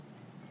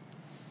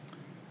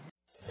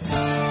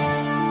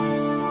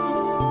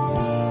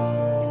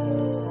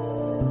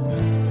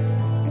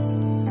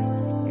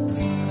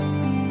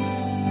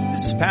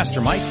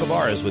Pastor Mike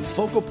Fabarez with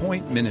Focal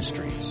Point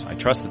Ministries. I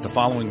trust that the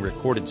following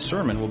recorded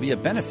sermon will be a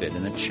benefit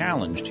and a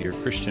challenge to your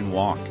Christian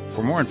walk.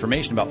 For more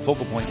information about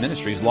Focal Point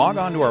Ministries, log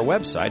on to our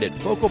website at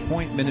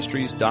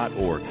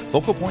focalpointministries.org,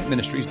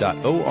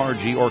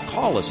 focalpointministries.org, or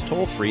call us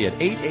toll free at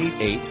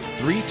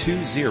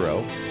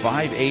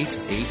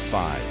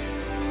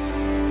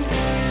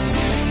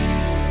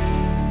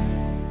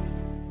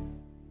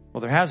 888-320-5885.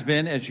 Well, there has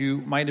been, as you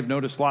might have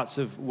noticed, lots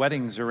of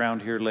weddings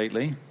around here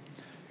lately.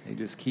 They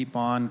just keep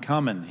on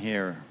coming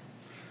here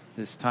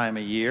this time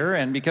of year.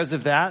 And because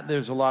of that,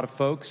 there's a lot of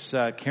folks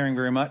caring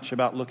very much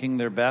about looking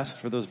their best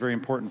for those very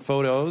important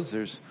photos.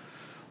 There's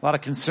a lot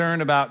of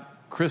concern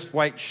about crisp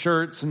white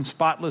shirts and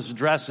spotless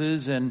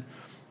dresses, and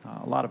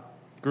a lot of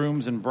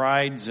grooms and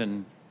brides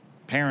and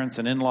parents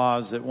and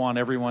in-laws that want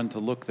everyone to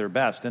look their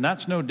best. And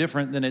that's no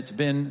different than it's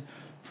been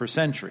for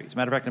centuries. As a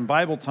matter of fact, in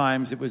Bible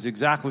times, it was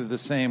exactly the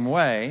same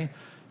way.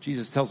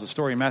 Jesus tells the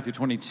story in Matthew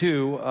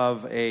 22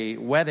 of a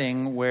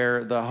wedding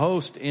where the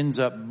host ends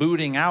up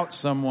booting out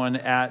someone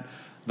at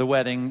the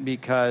wedding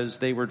because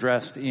they were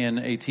dressed in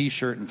a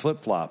t-shirt and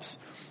flip-flops.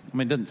 I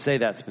mean, it doesn't say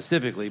that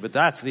specifically, but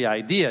that's the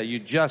idea. You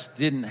just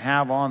didn't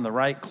have on the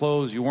right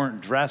clothes. You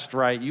weren't dressed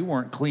right. You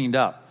weren't cleaned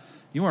up.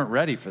 You weren't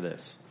ready for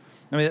this.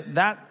 I mean,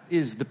 that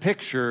is the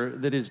picture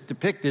that is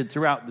depicted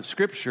throughout the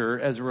Scripture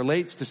as it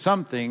relates to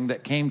something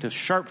that came to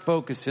sharp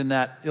focus in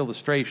that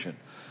illustration.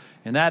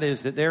 And that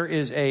is that there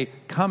is a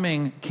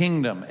coming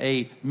kingdom,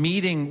 a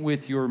meeting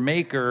with your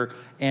Maker,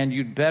 and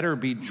you'd better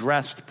be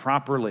dressed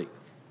properly.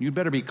 You'd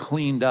better be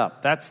cleaned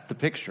up. That's the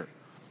picture.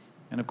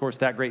 And of course,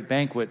 that great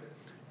banquet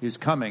is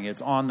coming.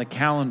 It's on the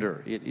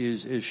calendar. It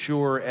is as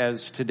sure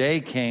as today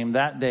came,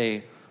 that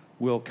day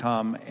will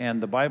come. And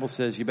the Bible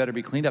says you better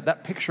be cleaned up.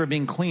 That picture of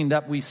being cleaned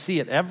up, we see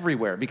it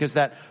everywhere, because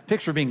that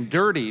picture of being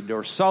dirtied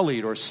or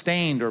sullied or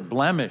stained or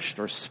blemished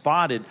or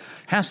spotted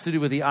has to do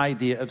with the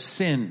idea of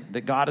sin,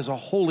 that God is a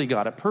holy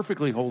God, a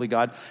perfectly holy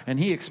God, and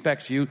He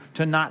expects you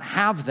to not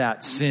have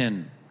that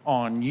sin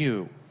on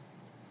you.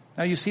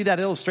 Now, you see that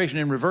illustration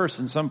in reverse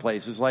in some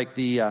places, like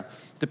the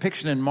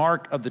depiction in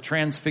Mark of the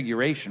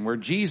Transfiguration, where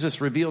Jesus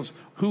reveals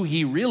who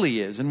He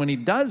really is. And when He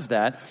does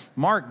that,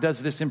 Mark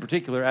does this in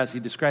particular as he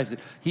describes it.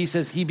 He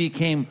says He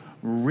became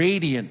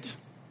radiant.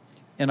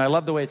 And I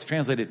love the way it's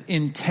translated.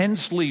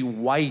 Intensely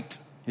white,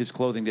 His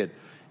clothing did.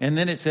 And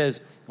then it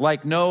says,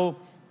 like no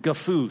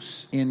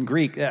gaphus in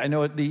Greek. I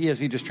know the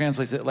ESV just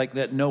translates it like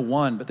that, no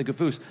one, but the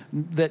gaphus,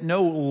 that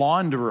no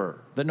launderer,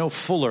 that no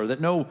fuller,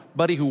 that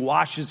nobody who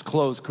washes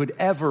clothes could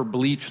ever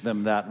bleach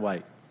them that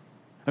white.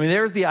 I mean,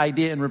 there's the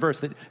idea in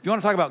reverse, that if you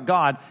want to talk about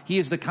God, He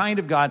is the kind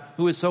of God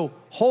who is so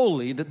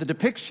holy that the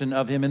depiction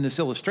of Him in this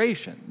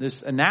illustration,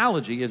 this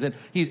analogy, is that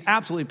He's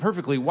absolutely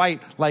perfectly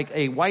white, like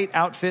a white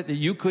outfit that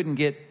you couldn't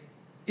get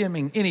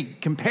any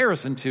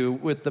comparison to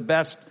with the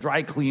best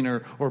dry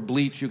cleaner or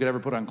bleach you could ever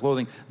put on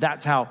clothing.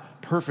 That's how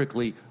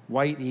perfectly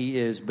white He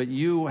is. But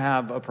you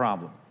have a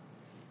problem.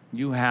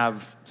 You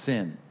have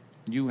sin.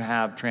 You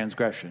have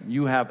transgression.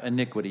 You have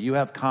iniquity. You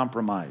have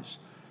compromise.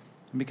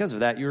 And because of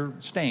that, you're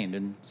stained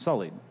and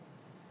sullied.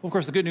 Well, of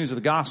course, the good news of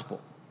the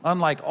gospel,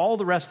 unlike all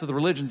the rest of the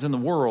religions in the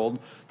world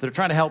that are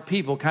trying to help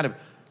people kind of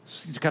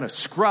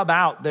scrub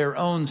out their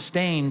own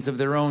stains of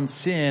their own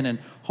sin and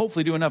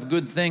hopefully do enough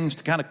good things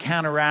to kind of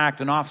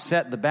counteract and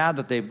offset the bad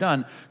that they've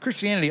done,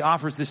 Christianity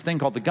offers this thing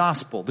called the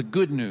gospel, the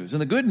good news.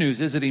 And the good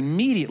news is that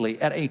immediately,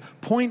 at a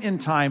point in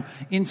time,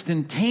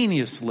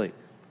 instantaneously,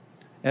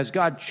 as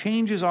God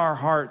changes our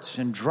hearts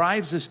and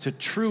drives us to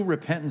true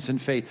repentance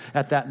and faith,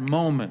 at that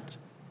moment,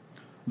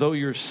 though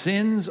your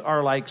sins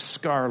are like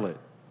scarlet,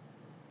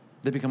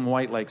 they become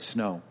white like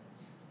snow.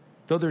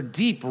 Though they're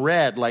deep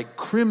red like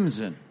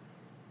crimson,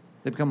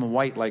 they become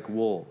white like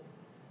wool.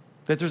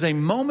 That there's a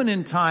moment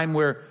in time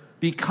where,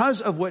 because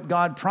of what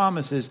God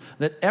promises,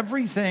 that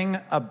everything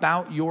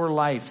about your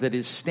life that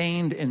is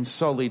stained and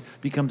sullied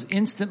becomes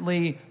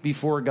instantly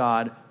before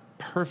God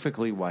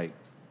perfectly white.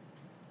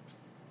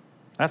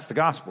 That's the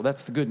gospel.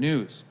 That's the good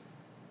news.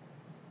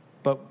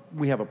 But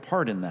we have a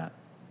part in that.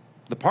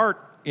 The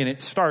part in it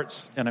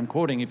starts, and I'm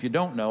quoting, if you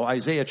don't know,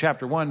 Isaiah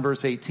chapter 1,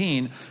 verse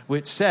 18,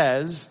 which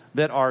says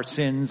that our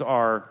sins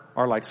are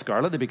like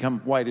scarlet. They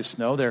become white as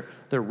snow. They're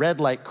red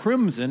like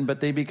crimson,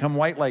 but they become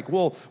white like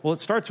wool. Well,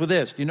 it starts with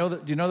this. Do you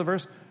know the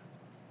verse?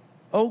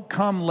 Oh,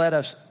 come, let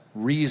us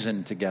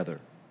reason together.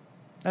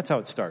 That's how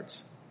it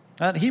starts.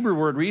 That Hebrew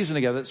word reason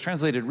together, that's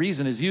translated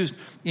reason, is used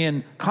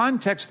in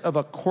context of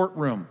a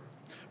courtroom,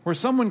 where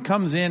someone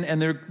comes in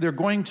and they're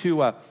going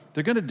to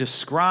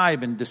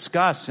describe and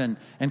discuss and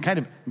kind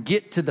of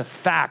get to the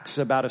facts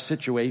about a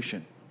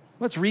situation.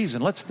 Let's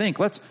reason. Let's think.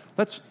 Let's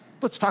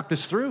talk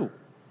this through.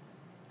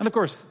 And of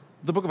course,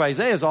 the book of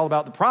Isaiah is all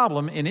about the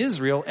problem in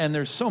Israel, and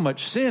there's so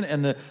much sin,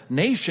 and the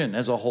nation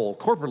as a whole,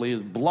 corporately,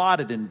 is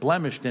blotted and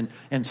blemished and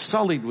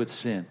sullied with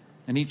sin.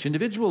 And each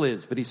individual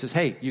is. But he says,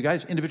 hey, you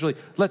guys individually,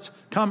 let's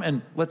come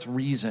and let's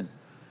reason.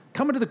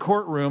 Come into the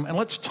courtroom and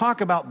let's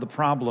talk about the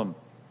problem.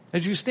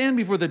 As you stand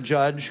before the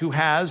judge, who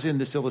has, in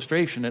this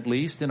illustration at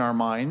least, in our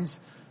minds,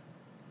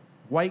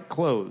 white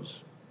clothes,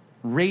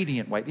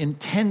 radiant white,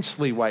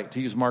 intensely white,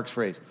 to use Mark's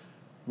phrase.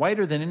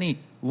 whiter than any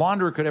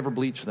launderer could ever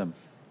bleach them.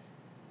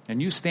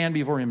 And you stand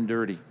before him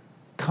dirty.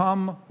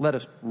 Come, let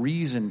us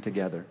reason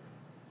together.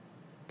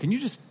 Can you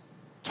just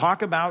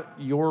talk about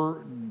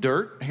your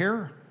dirt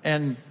here?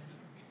 And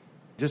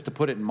just to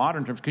put it in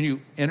modern terms, can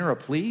you enter a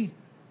plea?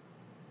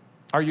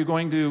 Are you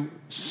going to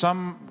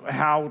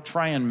somehow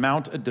try and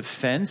mount a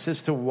defense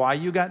as to why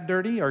you got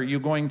dirty? Are you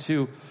going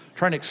to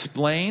try and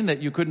explain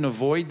that you couldn't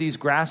avoid these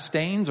grass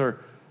stains? Or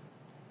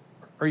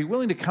are you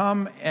willing to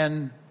come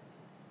and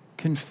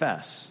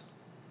confess?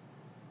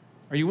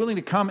 Are you willing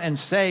to come and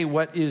say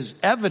what is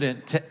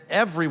evident to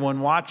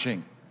everyone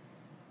watching,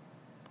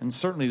 and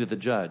certainly to the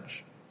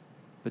judge,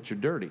 that you're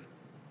dirty? You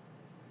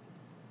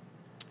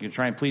can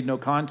try and plead no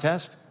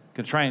contest. You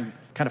can try and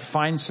kind of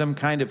find some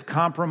kind of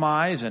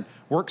compromise and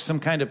work some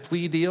kind of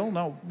plea deal.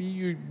 No,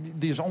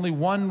 there's only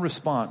one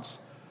response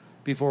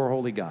before a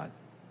holy God.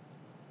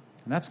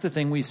 And that's the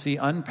thing we see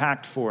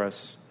unpacked for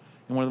us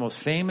in one of the most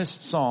famous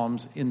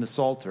Psalms in the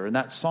Psalter, and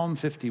that's Psalm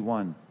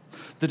 51.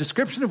 The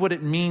description of what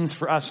it means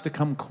for us to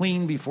come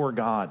clean before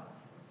God.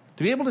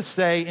 To be able to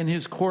say in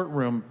his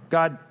courtroom,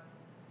 God,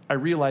 I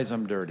realize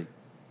I'm dirty.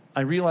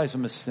 I realize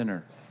I'm a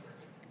sinner.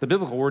 The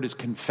biblical word is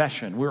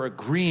confession. We're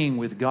agreeing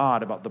with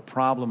God about the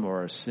problem of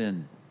our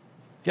sin.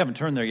 If you haven't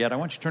turned there yet, I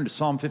want you to turn to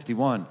Psalm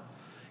 51.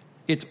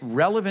 It's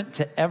relevant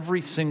to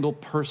every single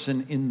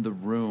person in the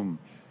room.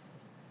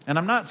 And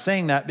I'm not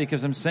saying that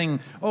because I'm saying,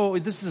 oh,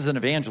 this is an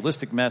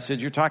evangelistic message.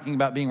 You're talking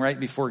about being right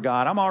before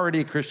God. I'm already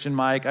a Christian,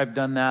 Mike. I've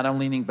done that. I'm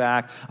leaning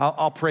back.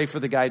 I'll pray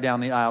for the guy down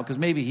the aisle because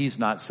maybe he's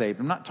not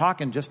saved. I'm not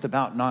talking just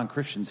about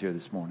non-Christians here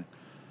this morning.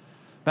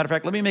 Matter of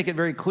fact, let me make it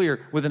very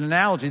clear with an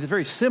analogy that's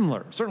very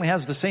similar. Certainly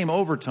has the same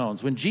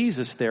overtones. When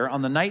Jesus there,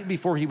 on the night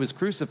before he was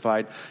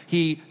crucified,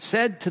 he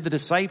said to the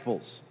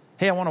disciples,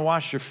 hey, I want to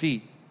wash your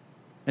feet.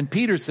 And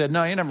Peter said,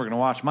 no, you're never going to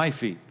wash my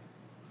feet.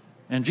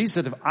 And Jesus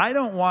said, if I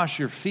don't wash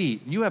your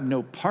feet, you have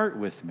no part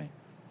with me.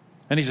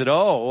 And he said,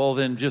 oh, well,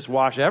 then just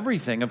wash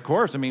everything, of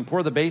course. I mean,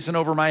 pour the basin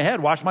over my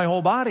head, wash my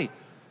whole body.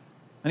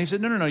 And he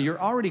said, no,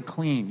 you're already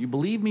clean. You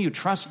believe me, you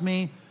trust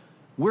me.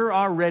 We're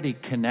already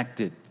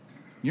connected.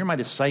 You're my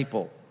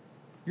disciple.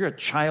 You're a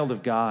child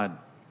of God.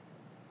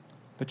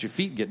 But your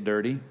feet get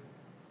dirty.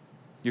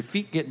 Your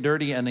feet get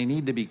dirty and they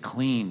need to be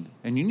cleaned.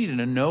 And you need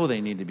to know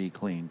they need to be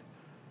cleaned.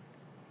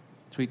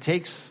 So he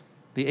takes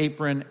the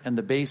apron and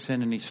the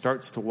basin and he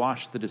starts to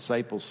wash the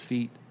disciples'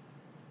 feet.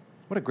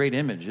 What a great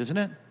image, isn't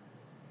it?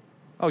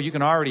 Oh, you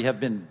can already have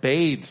been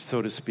bathed,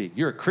 so to speak.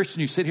 You're a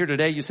Christian. You sit here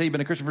today. You say you've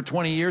been a Christian for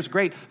 20 years.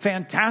 Great.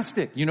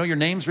 Fantastic. You know your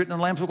name's written in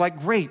the Lamb's Book. Like,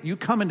 great. You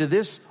come into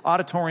this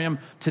auditorium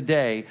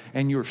today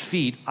and your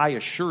feet, I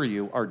assure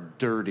you, are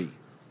dirty.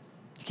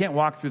 You can't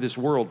walk through this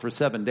world for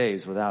 7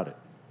 days without it.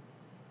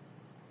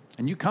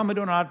 And you come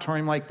into an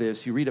auditorium like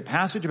this, you read a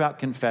passage about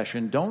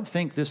confession. Don't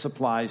think this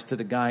applies to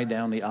the guy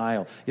down the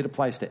aisle. It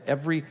applies to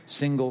every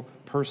single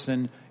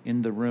person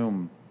in the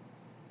room.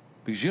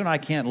 Because you and I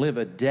can't live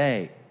a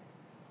day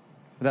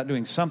without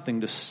doing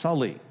something to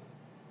sully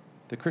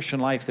the Christian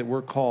life that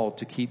we're called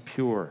to keep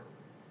pure,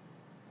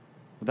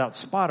 without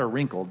spot or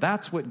wrinkle.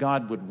 That's what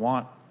God would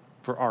want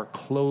for our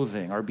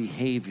clothing, our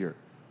behavior.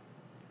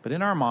 But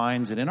in our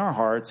minds and in our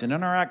hearts and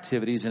in our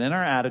activities and in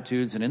our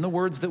attitudes and in the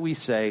words that we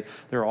say,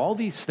 there are all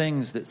these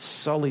things that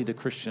sully the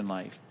Christian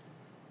life.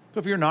 So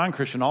if you're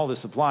non-Christian, all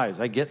this applies.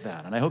 I get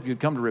that. And I hope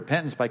you'd come to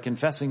repentance by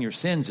confessing your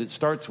sins. It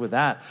starts with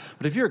that.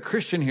 But if you're a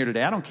Christian here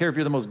today, I don't care if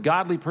you're the most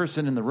godly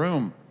person in the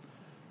room,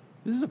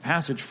 this is a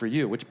passage for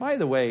you, which, by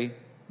the way,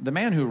 the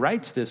man who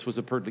writes this was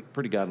a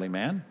pretty godly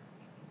man.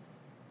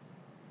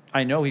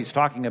 I know he's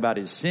talking about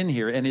his sin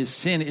here, and his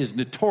sin is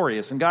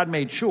notorious. And God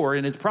made sure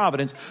in his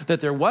providence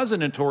that there was a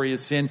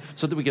notorious sin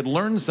so that we could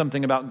learn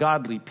something about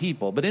godly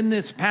people. But in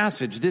this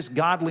passage, this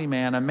godly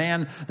man, a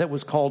man that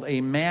was called a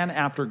man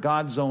after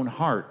God's own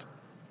heart,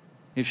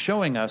 is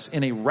showing us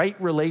in a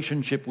right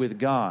relationship with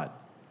God.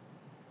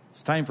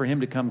 It's time for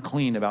him to come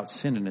clean about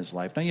sin in his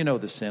life. Now, you know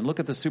the sin. Look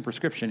at the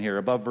superscription here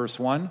above verse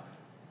 1.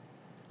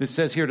 This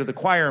says here to the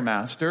choir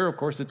master, of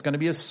course, it's going to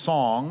be a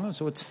song,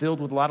 so it's filled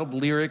with a lot of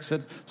lyrics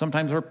that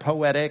sometimes are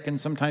poetic and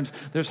sometimes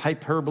there's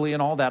hyperbole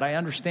and all that. I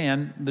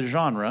understand the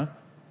genre,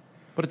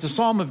 but it's a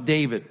psalm of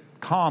David,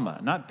 comma,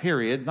 not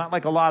period, not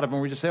like a lot of them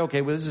where we just say,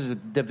 okay, well, this is a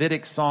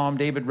Davidic psalm,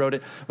 David wrote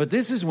it. But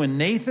this is when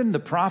Nathan the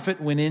prophet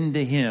went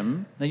into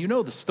him. Now, you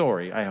know the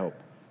story, I hope.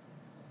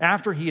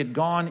 After he had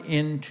gone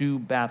into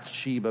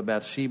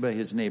Bathsheba,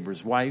 his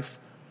neighbor's wife,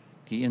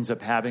 he ends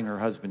up having her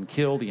husband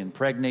killed. He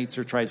impregnates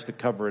her, tries to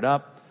cover it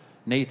up.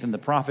 Nathan the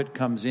prophet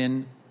comes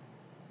in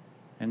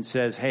and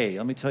says, hey,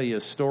 let me tell you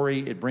a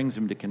story. It brings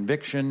him to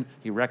conviction.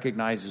 He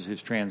recognizes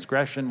his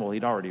transgression. Well,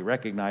 he'd already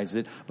recognized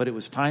it, but it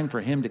was time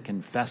for him to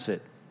confess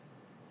it.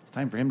 It's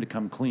time for him to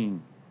come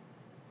clean.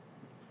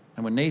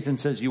 And when Nathan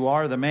says, you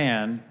are the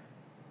man,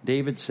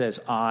 David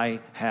says, I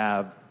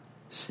have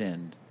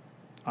sinned.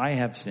 I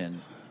have sinned.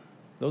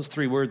 Those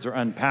three words are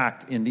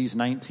unpacked in these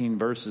 19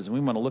 verses, and we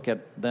want to look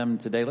at them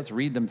today. Let's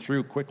read them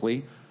through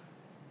quickly.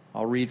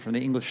 I'll read from the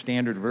English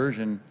Standard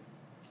Version.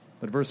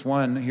 But verse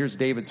 1, here's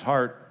David's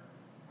heart.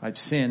 I've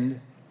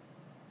sinned.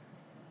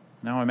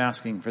 Now I'm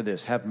asking for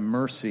this. Have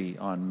mercy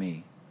on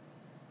me.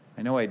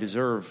 I know I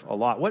deserve a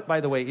lot. What,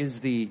 by the way, is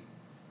the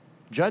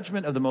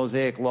judgment of the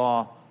Mosaic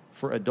law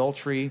for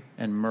adultery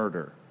and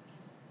murder?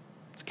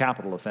 It's a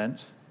capital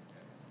offense.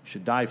 You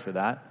should die for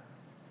that.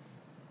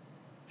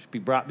 You should be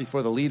brought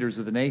before the leaders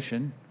of the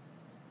nation.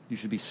 You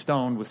should be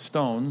stoned with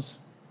stones.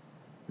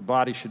 Your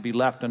body should be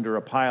left under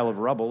a pile of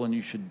rubble, and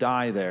you should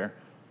die there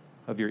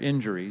of your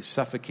injuries,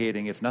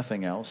 suffocating, if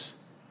nothing else,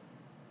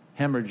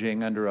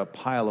 hemorrhaging under a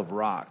pile of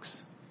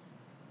rocks.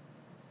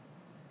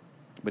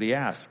 But he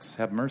asks,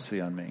 have mercy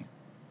on me.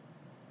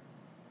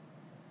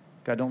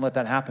 God, don't let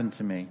that happen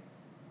to me.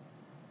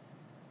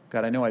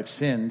 God, I know I've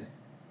sinned,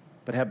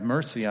 but have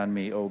mercy on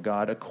me, O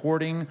God,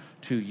 according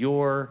to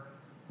your,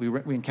 we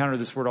encounter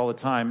this word all the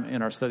time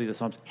in our study of the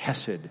Psalms,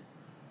 hesed.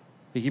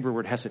 The Hebrew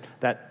word hesed,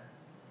 that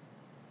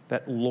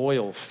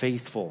loyal,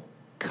 faithful,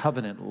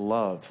 covenant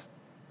love.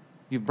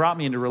 You've brought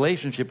me into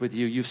relationship with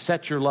you. You've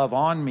set your love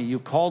on me.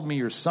 You've called me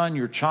your son,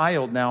 your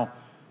child. Now,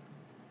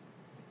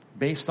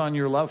 based on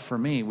your love for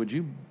me, would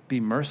you be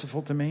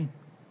merciful to me?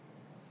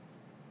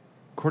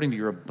 According to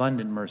your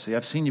abundant mercy.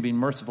 I've seen you be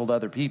merciful to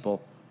other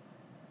people.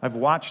 I've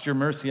watched your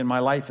mercy in my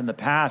life in the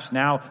past.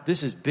 Now,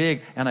 this is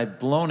big, and I've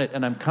blown it,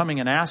 and I'm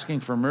coming and asking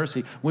for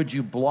mercy. Would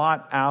you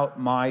blot out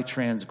my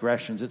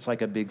transgressions? It's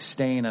like a big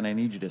stain, and I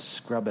need you to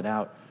scrub it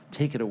out.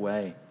 Take it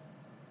away.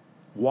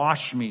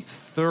 Wash me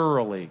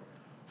thoroughly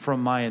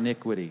from my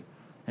iniquity,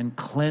 and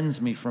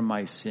cleanse me from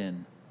my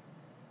sin.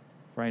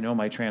 For I know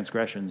my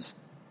transgressions,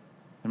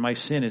 and my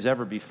sin is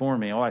ever before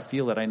me. Oh, I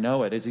feel it. I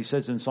know it. As he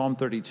says in Psalm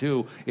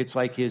 32, it's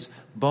like his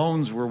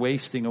bones were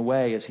wasting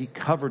away as he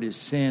covered his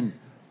sin.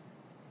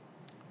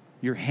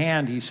 Your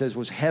hand, he says,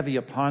 was heavy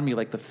upon me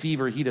like the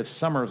fever heat of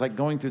summer. It was like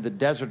going through the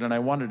desert, and I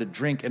wanted to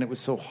drink, and it was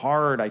so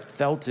hard. I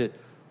felt it.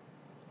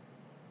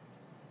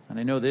 And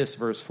I know this,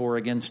 verse 4,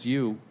 against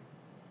you,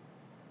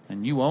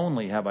 and you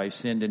only have I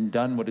sinned and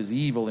done what is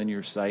evil in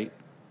your sight.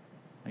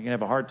 I can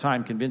have a hard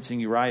time convincing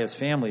Uriah's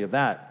family of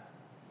that.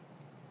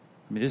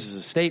 I mean, this is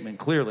a statement,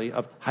 clearly,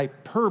 of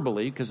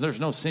hyperbole, because there's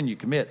no sin you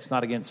commit. It's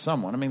not against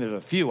someone. I mean, there's a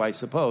few, I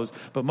suppose.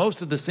 But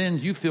most of the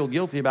sins you feel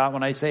guilty about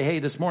when I say, hey,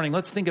 this morning,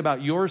 let's think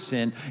about your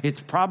sin. It's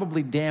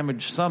probably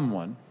damaged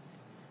someone.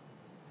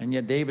 And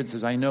yet David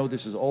says, I know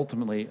this is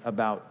ultimately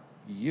about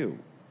you.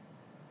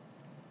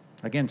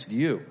 Against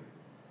you.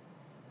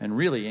 And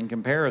really, in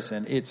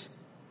comparison, it's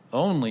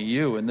only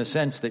you, in the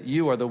sense that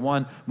you are the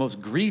one most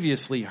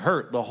grievously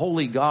hurt, the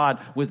holy God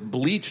with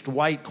bleached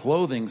white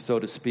clothing, so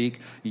to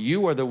speak.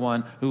 You are the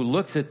one who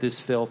looks at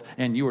this filth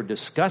and you are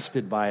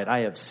disgusted by it. I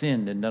have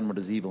sinned and done what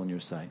is evil in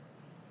your sight.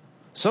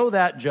 So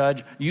that,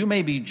 judge, you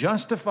may be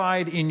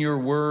justified in your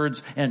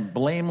words and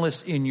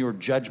blameless in your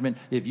judgment.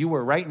 If you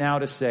were right now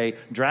to say,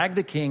 drag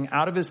the king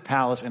out of his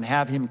palace and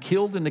have him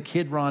killed in the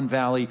Kidron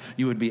Valley,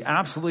 you would be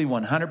absolutely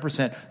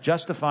 100%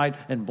 justified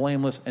and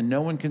blameless, and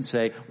no one can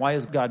say, why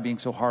is God being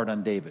so hard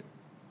on David?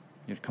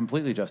 You're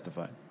completely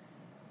justified.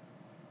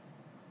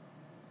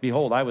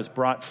 Behold, I was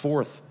brought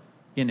forth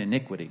in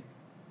iniquity.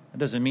 That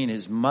doesn't mean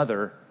his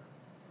mother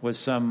was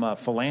some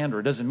philanderer.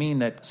 It doesn't mean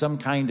that some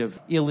kind of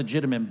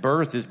illegitimate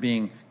birth is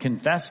being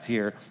confessed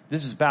here.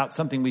 This is about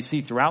something we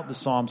see throughout the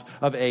Psalms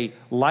of a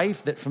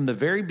life that from the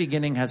very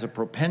beginning has a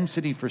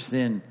propensity for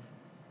sin.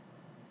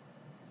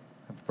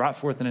 I've brought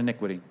forth an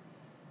iniquity,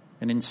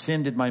 and in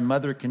sin did my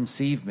mother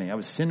conceive me. I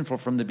was sinful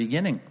from the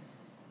beginning.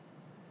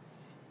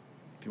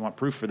 If you want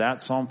proof for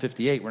that, Psalm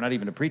 58. We're not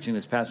even preaching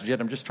this passage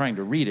yet. I'm just trying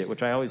to read it,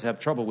 which I always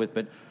have trouble with,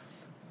 but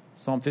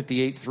Psalm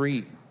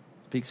 58:3.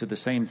 Speaks of the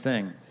same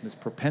thing. This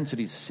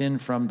propensity to sin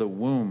from the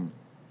womb.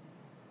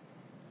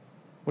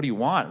 What do you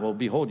want? Well,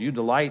 behold, you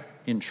delight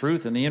in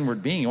truth in the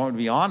inward being. You want me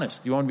to be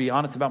honest. You want me to be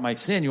honest about my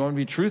sin. You want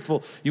me to be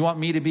truthful. You want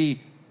me to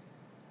be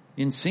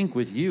in sync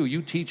with you.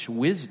 You teach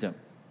wisdom.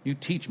 You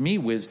teach me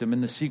wisdom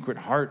in the secret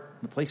heart,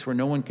 the place where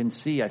no one can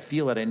see. I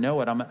feel it. I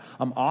know it.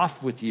 I'm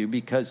off with you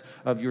because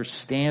of your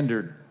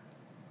standard,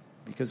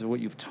 because of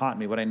what you've taught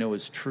me, what I know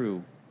is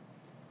true.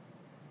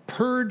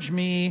 Purge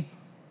me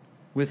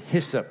with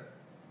hyssop,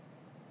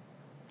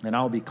 and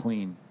I'll be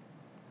clean.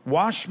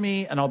 Wash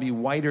me, and I'll be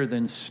whiter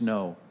than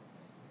snow.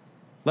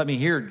 Let me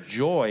hear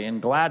joy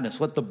and gladness.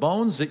 Let the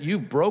bones that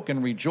you've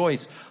broken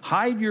rejoice.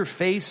 Hide your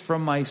face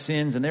from my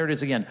sins. And there it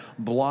is again.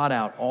 Blot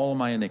out all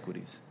my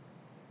iniquities.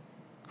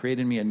 Create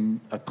in me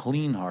a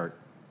clean heart,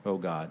 O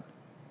God,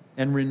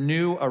 and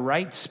renew a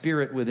right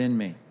spirit within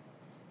me.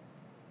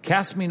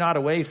 Cast me not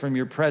away from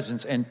your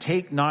presence, and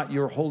take not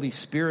your Holy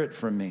Spirit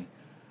from me.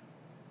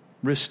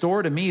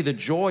 Restore to me the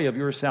joy of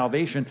your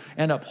salvation,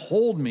 and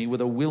uphold me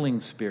with a willing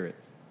spirit.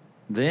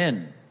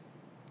 Then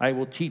I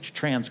will teach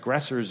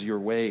transgressors your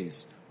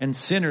ways, and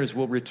sinners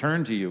will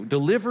return to you.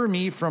 Deliver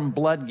me from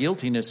blood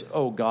guiltiness,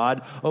 O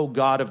God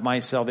of my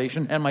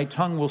salvation, and my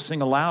tongue will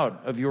sing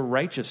aloud of your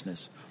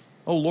righteousness.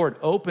 O Lord,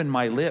 open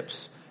my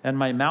lips, and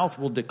my mouth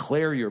will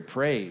declare your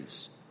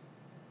praise.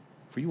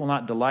 For you will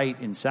not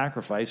delight in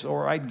sacrifice,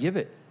 or I'd give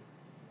it.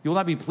 You will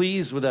not be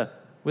pleased with a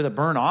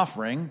burnt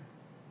offering.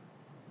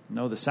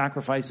 No, the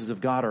sacrifices of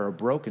God are a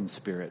broken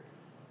spirit,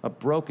 a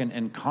broken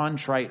and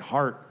contrite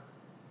heart.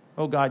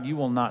 O God, you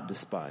will not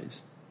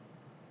despise.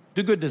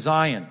 Do good to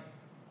Zion.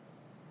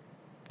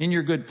 In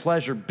your good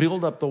pleasure,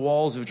 build up the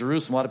walls of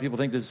Jerusalem. A lot of people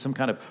think this is some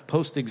kind of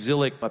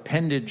post-exilic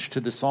appendage to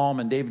the psalm,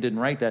 and David didn't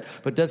write that.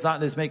 But does not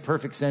this make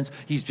perfect sense?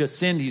 He's just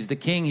sinned. He's the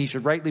king. He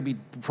should rightly be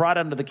brought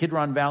out into the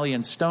Kidron Valley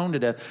and stoned to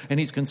death. And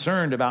he's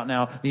concerned about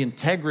now the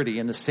integrity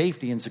and the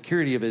safety and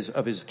security of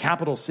his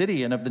capital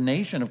city and of the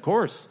nation, of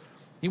course.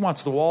 He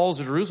wants the walls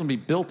of Jerusalem to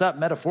be built up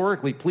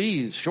metaphorically.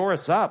 Please, shore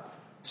us up.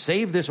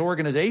 Save this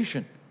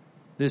organization,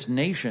 this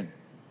nation.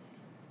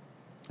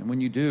 And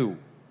when you do,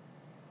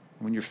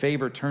 when your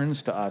favor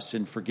turns to us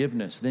in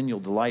forgiveness, then you'll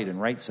delight in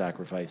right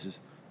sacrifices.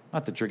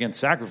 Not that you're against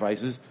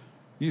sacrifices.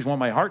 You just want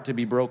my heart to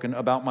be broken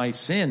about my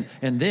sin.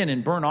 And then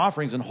in burnt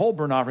offerings and whole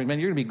burnt offerings, man,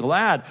 you're going to be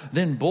glad.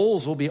 Then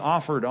bulls will be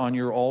offered on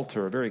your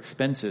altar. A very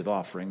expensive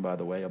offering, by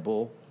the way, a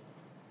bull.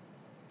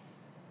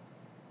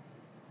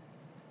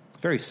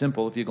 It's very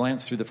simple if you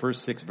glance through the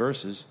first 6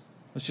 verses.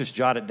 Let's just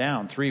jot it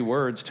down. 3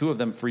 words, 2 of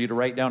them for you to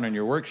write down on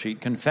your worksheet.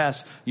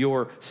 Confess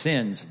your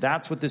sins.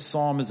 That's what this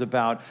psalm is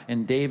about,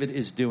 and David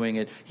is doing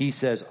it. He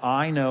says,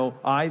 I know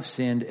I've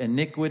sinned.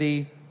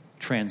 Iniquity,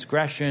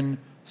 transgression,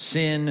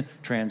 sin,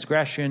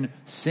 transgression,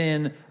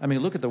 sin. I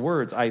mean, look at the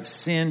words. I've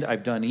sinned.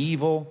 I've done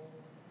evil.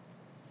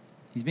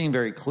 He's being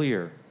very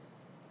clear.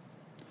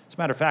 As a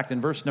matter of fact,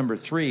 in verse number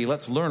 3,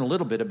 let's learn a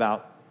little bit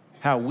about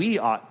how we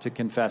ought to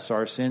confess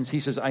our sins. He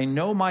says, I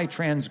know my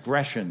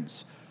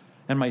transgressions,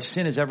 and my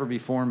sin is ever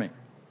before me.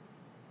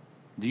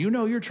 Do you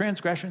know your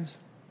transgressions?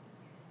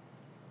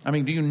 I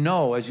mean, do you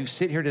know, as you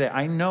sit here today,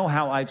 I know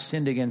how I've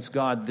sinned against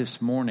God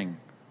this morning,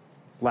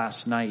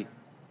 last night,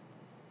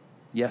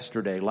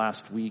 yesterday,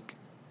 last week.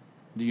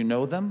 Do you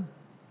know them?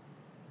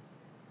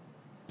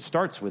 It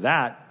starts with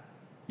that.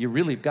 You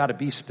really have got to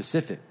be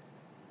specific.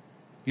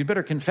 You'd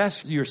better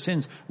confess your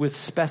sins with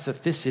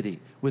specificity,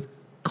 with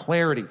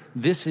clarity.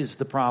 This is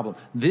the problem.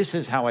 This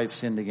is how I've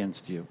sinned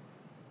against you.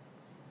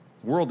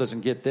 The world doesn't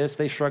get this.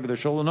 They shrug their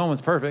shoulder. No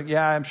one's perfect.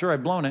 Yeah, I'm sure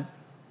I've blown it.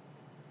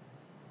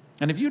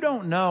 And if you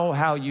don't know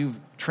how you've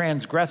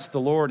transgressed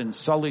the Lord and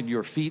sullied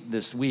your feet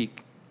this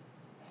week,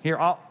 here,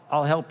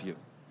 I'll help you.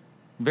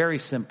 Very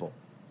simple.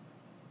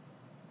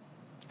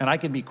 And I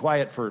can be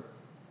quiet for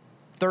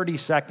 30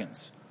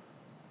 seconds,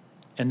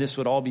 and this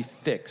would all be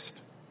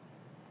fixed.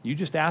 You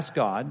just ask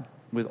God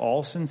with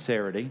all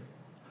sincerity,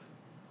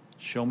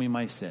 show me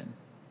my sin.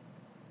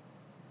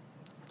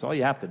 That's all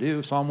you have to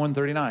do. Psalm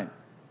 139.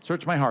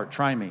 Search my heart.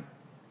 Try me.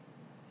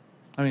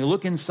 I mean,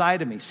 look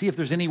inside of me. See if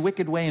there's any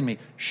wicked way in me.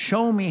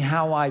 Show me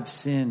how I've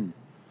sinned.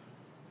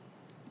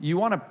 You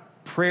want a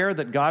prayer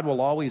that God will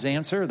always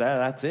answer?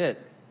 That's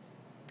it.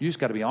 You just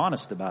got to be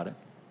honest about it.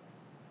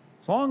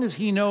 As long as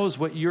he knows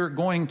what you're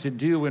going to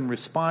do in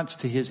response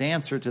to his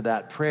answer to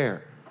that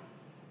prayer.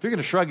 If you're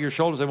going to shrug your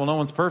shoulders and say, well, no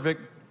one's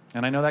perfect,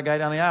 and I know that guy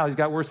down the aisle, he's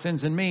got worse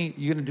sins than me,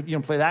 you're going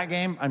to play that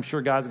game? I'm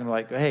sure God's going to be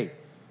like, hey,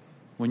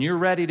 when you're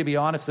ready to be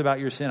honest about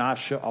your sin, I'll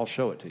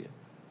show it to you.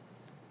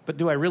 But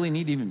do I really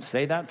need to even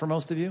say that for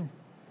most of you?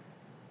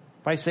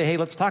 If I say, hey,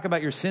 let's talk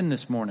about your sin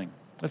this morning.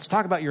 Let's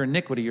talk about your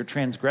iniquity, your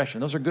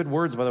transgression. Those are good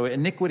words, by the way.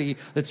 Iniquity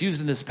that's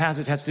used in this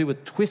passage has to do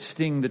with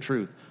twisting the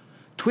truth,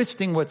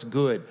 twisting what's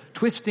good,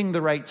 twisting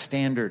the right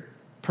standard,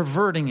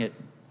 perverting it.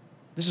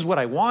 This is what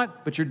I want,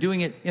 but you're doing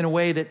it in a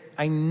way that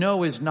I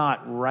know is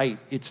not right.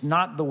 It's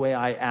not the way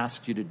I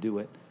asked you to do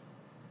it.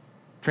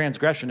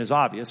 Transgression is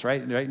obvious,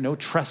 right? No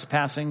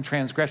trespassing,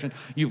 transgression.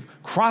 You've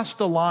crossed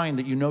a line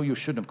that you know you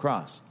shouldn't have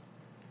crossed.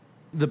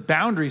 The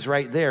boundary's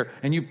right there,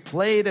 and you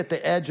played at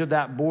the edge of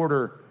that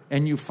border,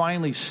 and you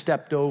finally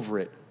stepped over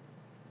it.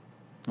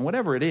 And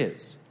whatever it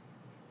is,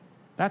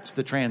 that's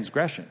the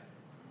transgression.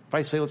 If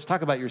I say, let's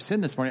talk about your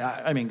sin this morning,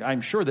 I mean,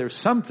 I'm sure there's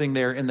something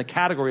there in the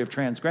category of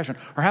transgression.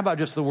 Or how about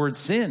just the word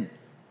sin?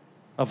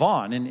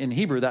 Avon in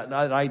Hebrew, that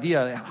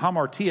idea,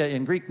 hamartia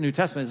in Greek New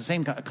Testament is the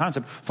same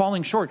concept.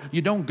 Falling short.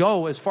 You don't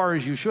go as far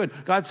as you should.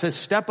 God says,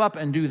 step up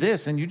and do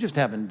this, and you just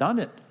haven't done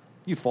it.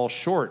 You fall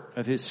short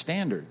of his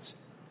standards.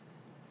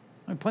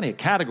 I mean, plenty of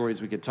categories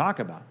we could talk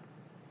about.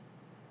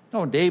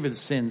 Oh, David's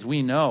sins,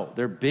 we know.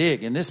 They're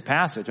big. In this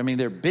passage, I mean,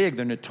 they're big,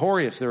 they're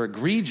notorious, they're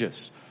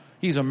egregious.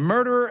 He's a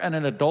murderer and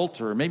an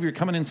adulterer. Maybe you're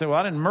coming in and saying, well,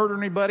 I didn't murder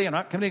anybody. I'm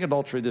not committing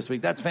adultery this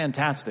week. That's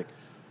fantastic.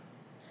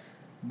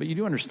 But you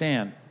do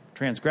understand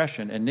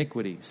transgression,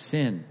 iniquity,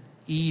 sin,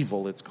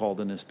 evil, it's called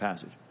in this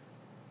passage.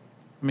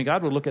 I mean,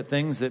 God would look at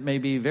things that may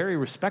be very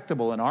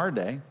respectable in our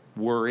day.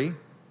 Worry.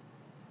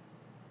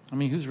 I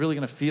mean, who's really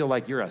going to feel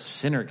like you're a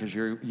sinner because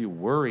you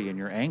worry and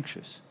you're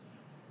anxious?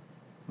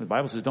 The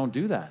Bible says don't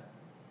do that.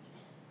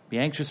 Be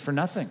anxious for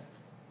nothing.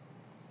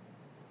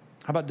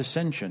 How about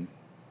dissension,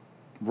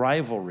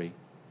 rivalry,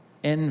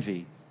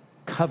 envy,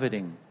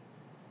 coveting,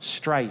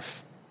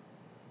 strife?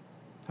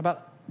 How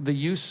about the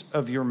use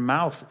of your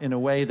mouth in a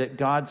way that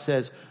God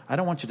says, I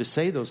don't want you to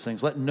say those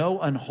things. Let no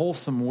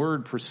unwholesome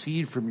word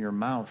proceed from your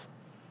mouth.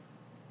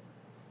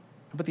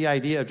 How about the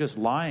idea of just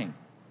lying?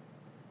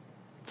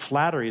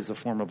 Flattery is a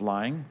form of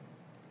lying.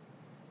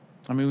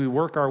 I mean, we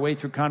work our way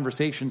through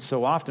conversations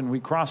so often,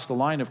 we cross the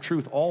line of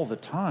truth all the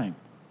time.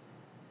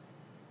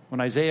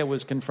 When Isaiah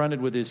was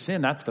confronted with his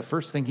sin, that's the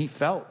first thing he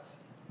felt.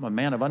 a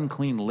man of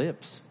unclean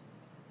lips.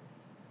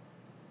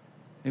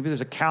 Maybe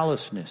there's a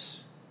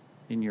callousness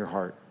in your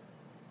heart.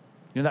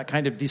 You know, that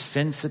kind of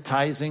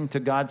desensitizing to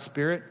God's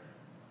Spirit?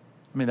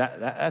 I mean,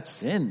 that's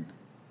sin.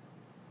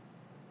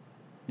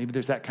 Maybe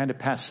there's that kind of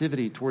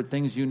passivity toward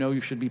things you know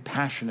you should be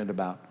passionate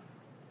about.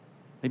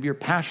 Maybe you're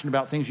passionate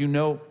about things you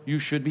know you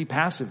should be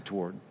passive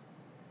toward.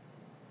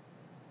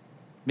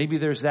 Maybe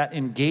there's that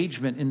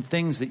engagement in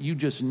things that you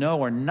just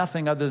know are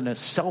nothing other than a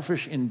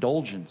selfish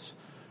indulgence.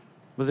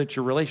 Whether it's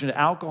your relation to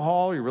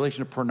alcohol, your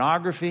relation to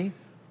pornography,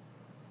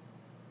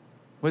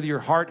 whether your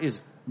heart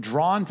is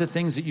drawn to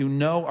things that you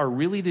know are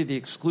really to the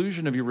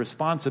exclusion of your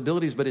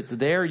responsibilities, but it's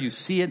there, you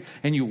see it,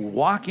 and you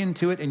walk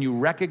into it, and you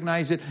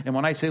recognize it. And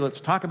when I say,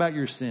 let's talk about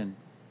your sin,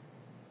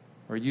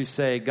 or you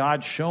say,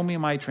 God, show me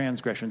my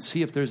transgression,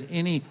 see if there's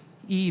any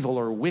evil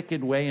or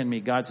wicked way in me,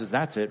 God says,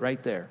 that's it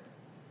right there.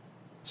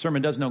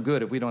 Sermon does no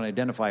good if we don't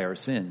identify our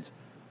sins.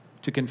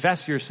 To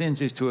confess your sins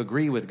is to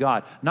agree with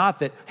God. Not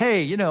that,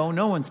 hey, you know,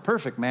 no one's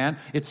perfect, man.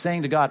 It's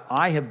saying to God,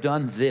 I have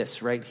done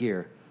this right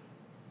here.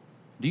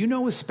 Do you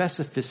know with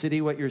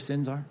specificity what your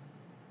sins are?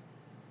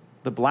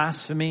 The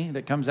blasphemy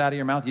that comes out of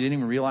your mouth you didn't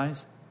even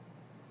realize?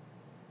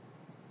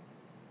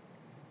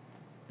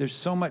 There's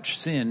so much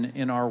sin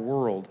in our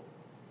world.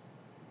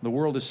 The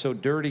world is so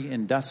dirty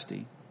and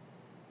dusty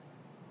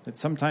that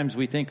sometimes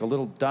we think a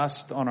little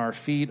dust on our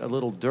feet, a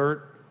little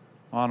dirt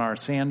on our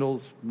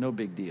sandals, no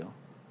big deal.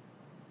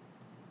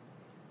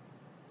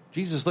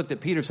 Jesus looked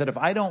at Peter and said, if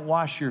I don't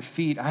wash your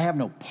feet, I have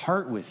no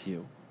part with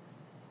you.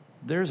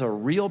 There's a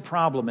real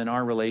problem in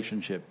our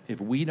relationship if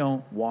we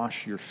don't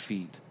wash your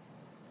feet.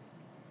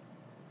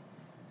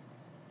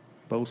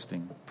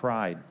 Boasting,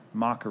 pride,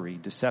 mockery,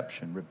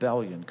 deception,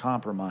 rebellion,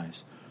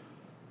 compromise,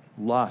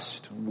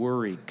 lust,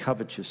 worry,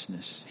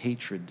 covetousness,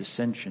 hatred,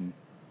 dissension,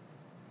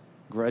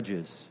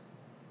 grudges,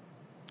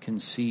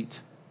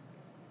 conceit,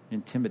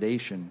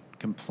 intimidation,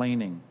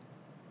 complaining,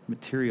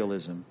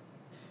 materialism,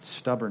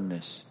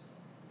 stubbornness,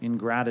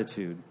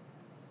 ingratitude,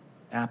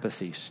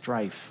 apathy,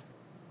 strife.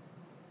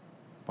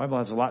 The Bible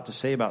has a lot to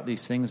say about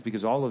these things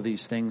because all of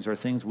these things are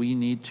things we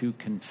need to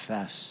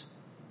confess.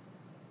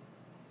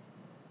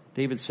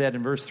 David said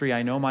in verse 3,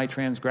 I know my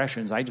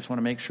transgressions. I just want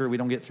to make sure we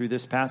don't get through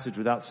this passage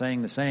without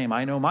saying the same.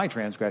 I know my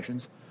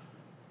transgressions.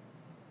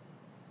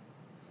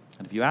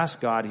 And if you ask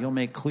God, he'll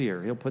make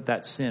clear. He'll put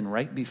that sin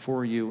right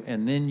before you.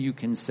 And then you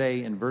can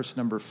say in verse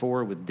number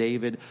 4 with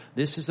David,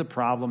 this is a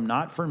problem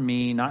not for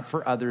me, not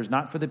for others,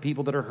 not for the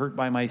people that are hurt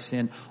by my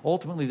sin.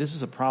 Ultimately, this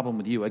is a problem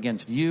with you.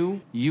 Against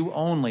you, you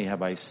only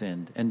have I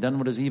sinned and done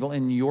what is evil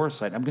in your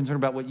sight. I'm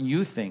concerned about what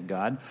you think,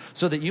 God,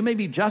 so that you may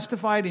be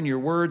justified in your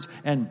words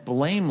and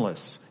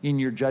blameless in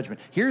your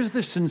judgment. Here's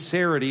the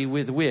sincerity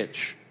with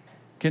which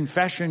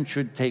confession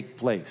should take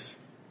place.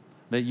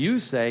 That you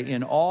say,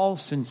 in all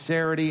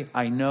sincerity,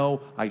 I know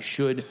I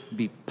should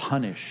be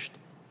punished.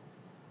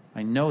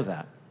 I know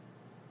that.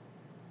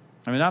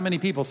 I mean, not many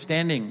people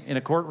standing in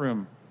a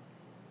courtroom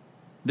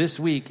this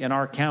week in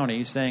our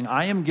county saying,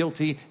 I am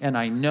guilty and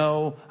I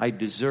know I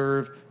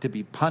deserve to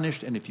be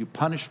punished. And if you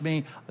punish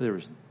me,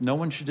 no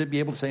one should be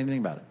able to say anything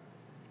about it.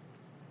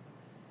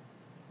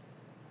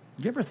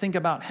 Do you ever think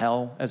about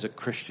hell as a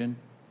Christian?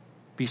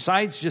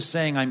 Besides just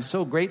saying, I'm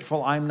so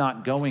grateful I'm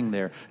not going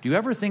there, do you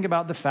ever think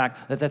about the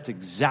fact that that's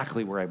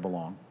exactly where I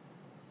belong?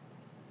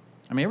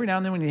 I mean, every now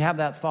and then when you have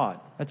that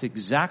thought, that's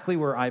exactly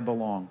where I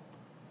belong.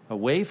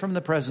 Away from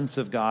the presence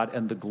of God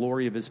and the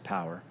glory of his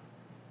power.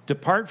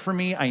 Depart from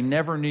me, I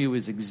never knew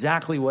is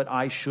exactly what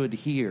I should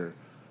hear.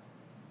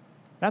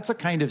 That's a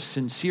kind of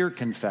sincere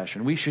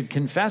confession. We should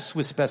confess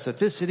with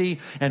specificity,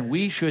 and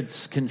we should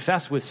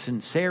confess with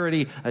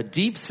sincerity, a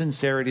deep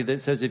sincerity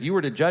that says, if you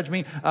were to judge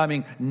me,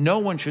 no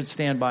one should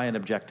stand by and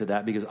object to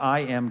that because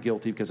I am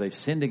guilty because I've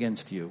sinned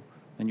against you.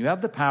 And you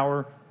have the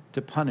power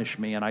to punish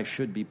me, and I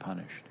should be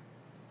punished.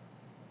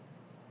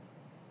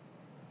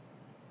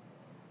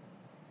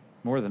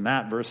 More than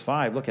that, verse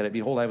 5, look at it.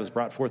 Behold, I was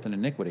brought forth in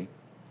iniquity.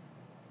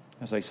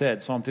 As I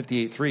said, Psalm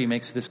 58:3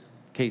 makes this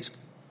case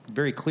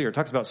very clear. It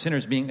talks about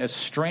sinners being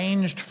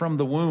estranged from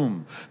the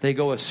womb. They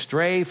go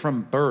astray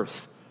from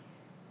birth.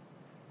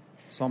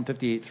 Psalm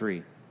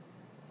 58:3.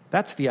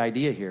 That's the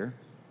idea here.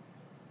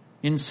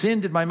 In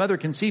sin did my mother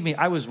conceive me.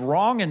 I was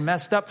wrong and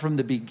messed up from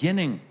the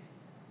beginning.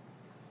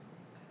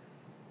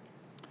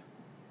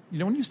 You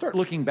know, when you start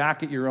looking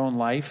back at your own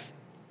life,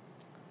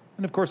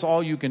 and of course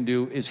all you can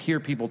do is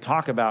hear people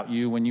talk about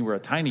you when you were a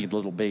tiny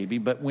little baby,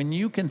 but when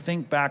you can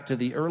think back to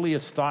the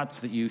earliest thoughts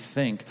that you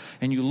think,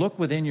 and you look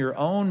within your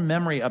own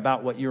memory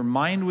about what your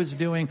mind was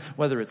doing,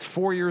 whether it's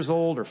 4 years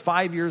old or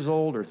 5 years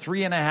old or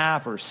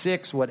 3.5 or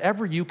 6,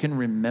 whatever you can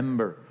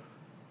remember. Do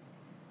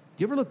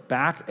you ever look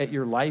back at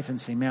your life and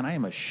say, man, I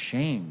am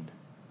ashamed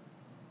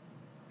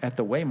at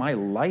the way my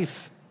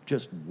life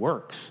just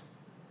works?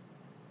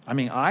 I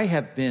mean, I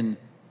have been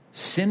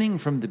sinning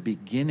from the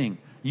beginning.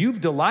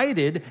 You've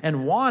delighted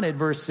and wanted,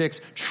 verse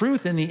 6,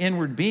 truth in the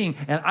inward being,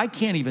 and I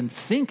can't even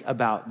think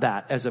about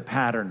that as a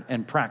pattern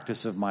and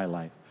practice of my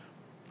life.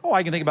 Oh,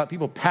 I can think about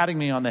people patting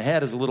me on the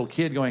head as a little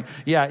kid going,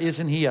 yeah,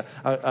 isn't he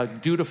a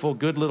dutiful,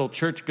 good little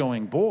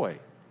church-going boy?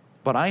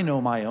 But I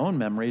know my own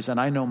memories and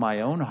I know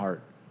my own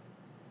heart.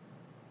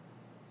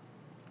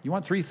 You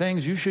want 3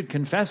 things? You should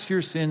confess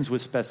your sins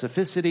with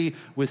specificity,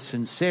 with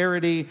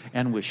sincerity,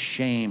 and with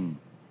shame.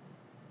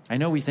 I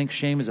know we think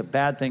shame is a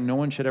bad thing. No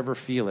one should ever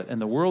feel it.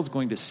 And the world's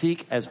going to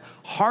seek as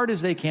hard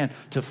as they can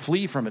to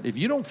flee from it. If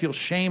you don't feel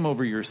shame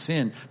over your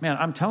sin, man,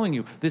 I'm telling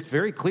you, this is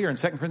very clear in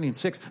 2 Corinthians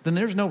 6, then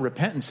there's no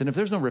repentance. And if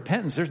there's no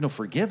repentance, there's no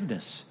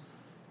forgiveness.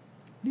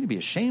 We need to be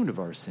ashamed of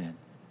our sin.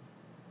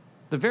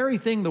 The very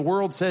thing the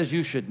world says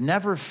you should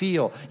never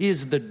feel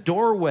is the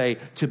doorway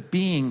to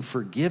being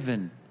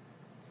forgiven.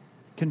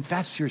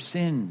 Confess your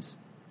sins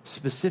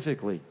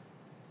specifically,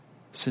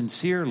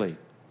 sincerely,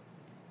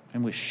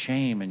 and with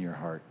shame in your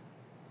heart.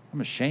 I'm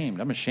ashamed.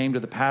 I'm ashamed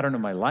of the pattern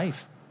of my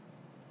life.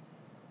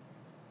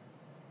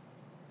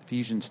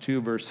 Ephesians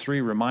 2 verse 3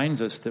 reminds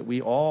us that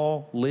we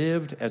all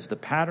lived as the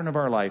pattern of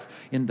our life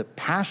in the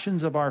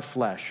passions of our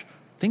flesh.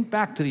 Think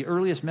back to the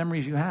earliest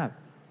memories you have.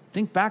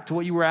 Think back to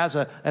what you were as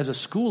a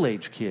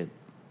school-age kid.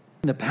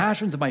 In the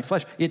passions of my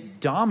flesh, it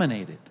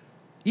dominated.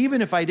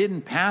 Even if I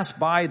didn't pass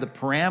by the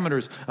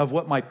parameters of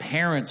what my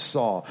parents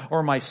saw,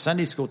 or my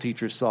Sunday school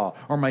teacher saw,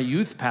 or my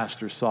youth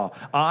pastor saw,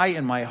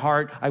 in my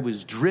heart, I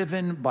was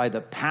driven by the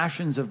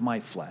passions of my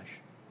flesh,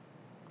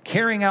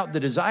 carrying out the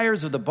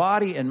desires of the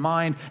body and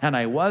mind, and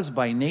I was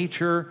by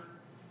nature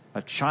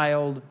a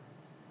child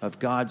of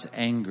God's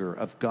anger,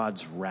 of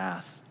God's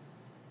wrath,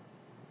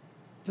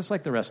 just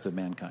like the rest of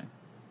mankind.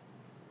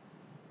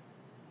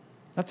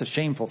 That's a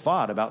shameful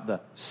thought about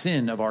the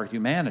sin of our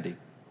humanity.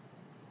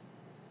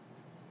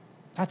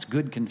 That's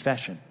good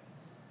confession.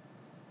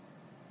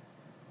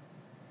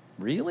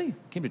 Really?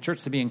 Came to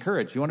church to be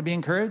encouraged. You want to be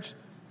encouraged?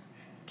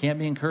 Can't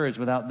be encouraged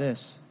without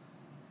this.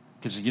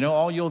 Because you know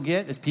all you'll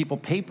get is people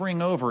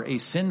papering over a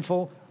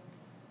sinful,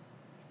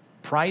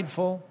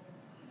 prideful,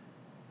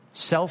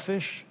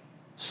 selfish,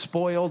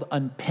 spoiled,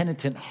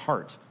 unpenitent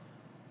heart.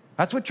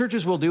 That's what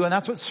churches will do, and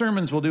that's what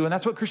sermons will do, and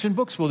that's what Christian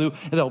books will do.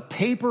 They'll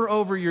paper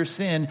over your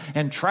sin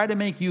and try to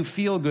make you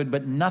feel good,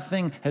 but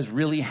nothing has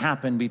really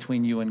happened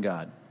between you and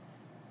God.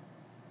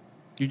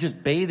 You're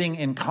just bathing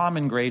in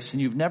common grace,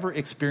 and you've never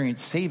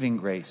experienced saving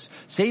grace.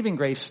 Saving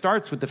grace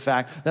starts with the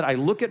fact that I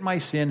look at my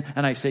sin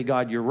and I say,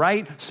 God, you're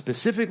right,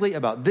 specifically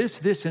about this,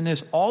 this, and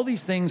this. All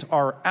these things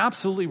are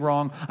absolutely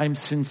wrong. I'm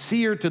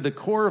sincere to the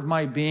core of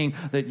my being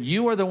that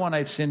you are the one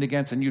I've sinned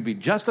against, and you'd be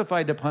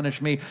justified to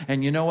punish me.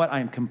 And you know what?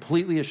 I'm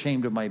completely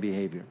ashamed of my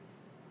behavior.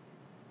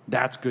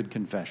 That's good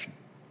confession.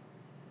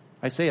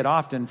 I say it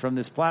often from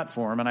this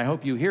platform, and I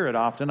hope you hear it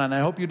often, and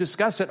I hope you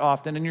discuss it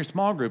often in your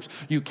small groups.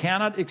 You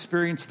cannot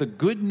experience the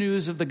good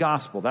news of the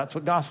gospel. That's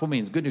what gospel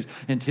means, good news,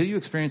 until you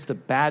experience the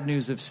bad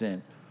news of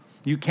sin.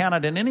 You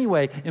cannot in any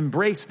way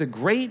embrace the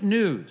great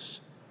news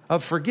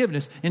of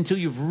forgiveness until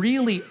you've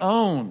really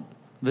owned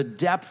the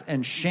depth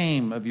and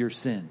shame of your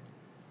sin.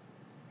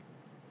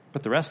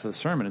 But the rest of the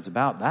sermon is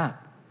about that.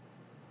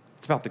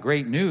 It's about the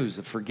great news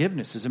of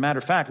forgiveness. As a matter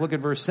of fact, look at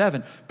verse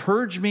 7.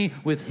 Purge me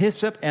with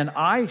hyssop and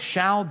I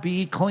shall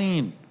be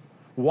clean.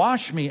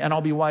 Wash me and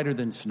I'll be whiter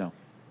than snow.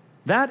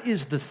 That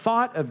is the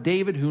thought of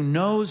David, who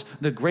knows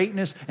the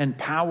greatness and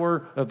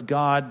power of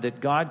God, that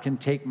God can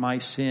take my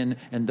sin,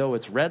 and though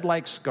it's red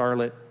like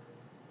scarlet,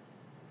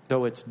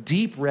 though it's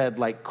deep red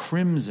like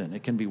crimson,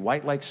 it can be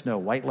white like snow,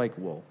 white like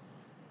wool.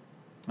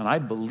 And I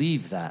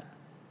believe that.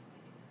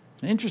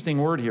 An interesting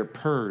word here,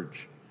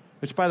 purge.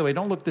 Which, by the way,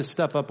 don't look this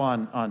stuff up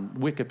on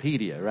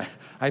Wikipedia, right?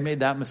 I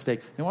made that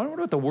mistake. I wonder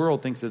what the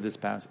world thinks of this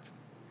passage.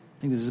 I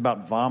think this is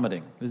about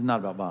vomiting. This is not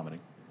about vomiting.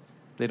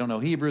 They don't know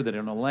Hebrew. They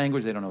don't know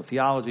language. They don't know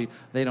theology.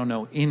 They don't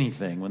know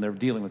anything when they're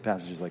dealing with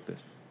passages like this.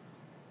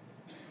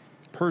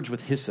 Purge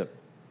with hyssop.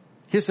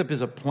 Hyssop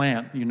is a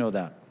plant. You know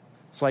that.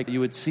 It's like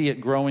you would see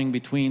it growing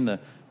between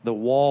the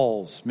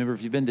walls. Remember,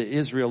 if you've been to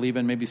Israel,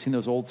 even maybe seen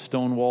those old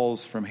stone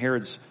walls from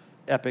Herod's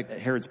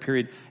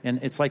period, and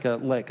it's like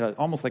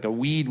almost like a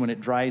weed when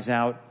it dries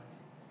out.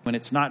 When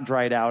it's not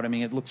dried out, I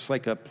mean, it looks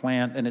like a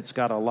plant, and it's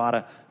got a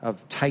lot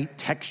of tight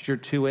texture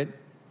to it.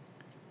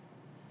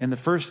 And the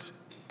first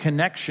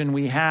connection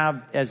we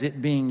have as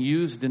it being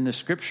used in the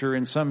scripture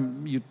in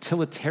some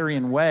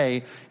utilitarian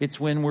way, it's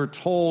when we're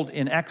told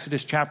in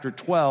Exodus chapter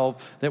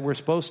 12 that we're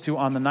supposed to,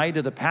 on the night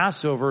of the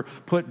Passover,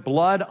 put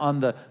blood on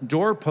the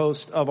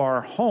doorpost of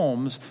our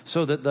homes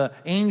so that the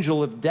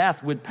angel of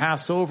death would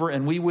pass over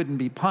and we wouldn't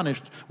be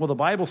punished. Well, the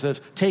Bible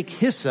says, take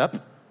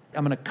hyssop.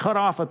 I'm going to cut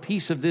off a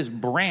piece of this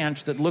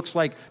branch that looks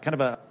like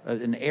kind of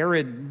an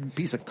arid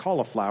piece of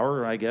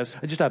cauliflower, I guess.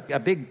 Just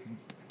a big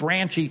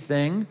branchy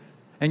thing.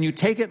 And you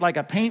take it like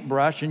a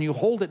paintbrush and you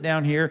hold it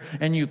down here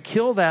and you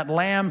kill that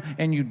lamb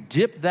and you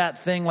dip that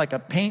thing like a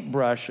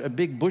paintbrush, a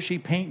big bushy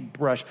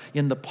paintbrush,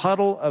 in the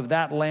puddle of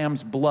that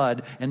lamb's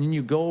blood. And then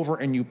you go over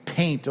and you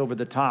paint over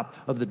the top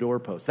of the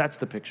doorpost. That's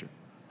the picture.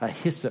 A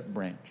hyssop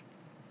branch.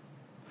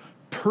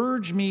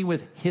 Purge me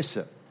with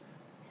hyssop.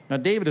 Now,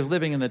 David is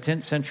living in the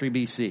 10th century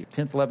BC,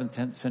 10th, 11th,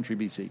 10th century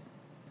BC.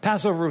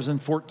 Passover was in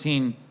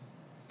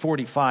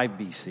 1445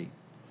 BC.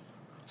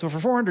 So for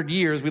 400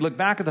 years, we look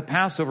back at the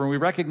Passover and we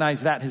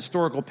recognize that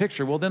historical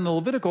picture. Well, then the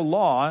Levitical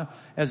law,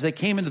 as they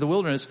came into the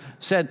wilderness,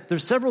 said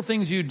there's several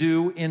things you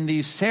do in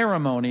these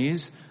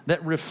ceremonies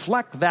that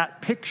reflect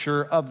that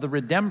picture of the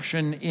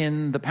redemption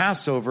in the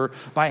Passover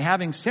by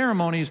having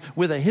ceremonies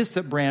with a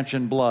hyssop branch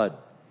and blood.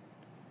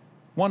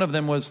 One of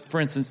them was, for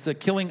instance, the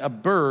killing a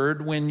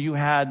bird when you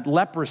had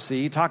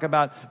leprosy. Talk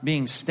about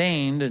being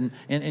stained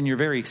in your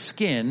very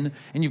skin,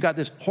 and you've got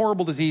this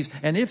horrible disease.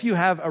 And if you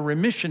have a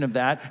remission of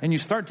that, and you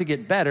start to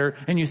get better,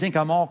 and you think,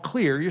 I'm all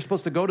clear, you're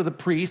supposed to go to the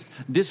priest,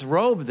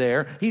 disrobe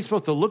there. He's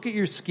supposed to look at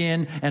your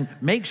skin and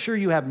make sure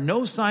you have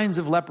no signs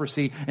of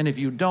leprosy. And if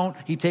you don't,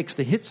 he takes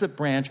the hyssop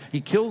branch,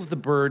 he kills the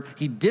bird,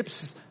 he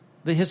dips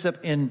the hyssop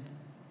in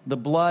the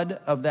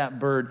blood of that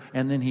bird,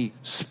 and then he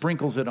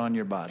sprinkles it on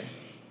your body.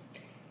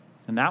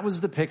 And that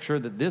was the picture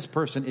that this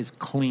person is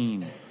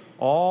clean.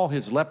 All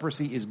his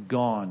leprosy is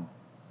gone.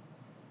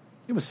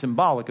 It was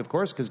symbolic, of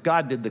course, because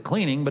God did the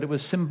cleaning, but it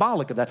was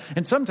symbolic of that.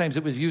 And sometimes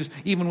it was used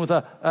even with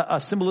a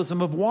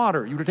symbolism of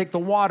water. You were to take the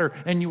water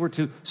and you were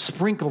to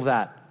sprinkle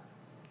that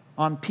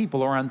on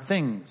people or on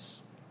things.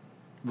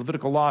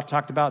 Levitical law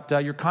talked about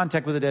your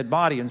contact with a dead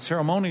body, and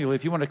ceremonially,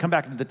 if you wanted to come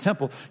back into the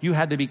temple, you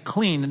had to be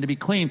clean. And to be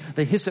clean,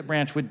 the hyssop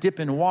branch would dip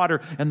in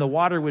water, and the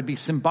water would be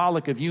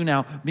symbolic of you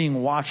now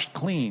being washed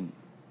clean.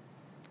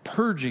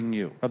 Purging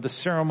you of the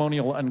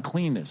ceremonial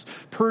uncleanness,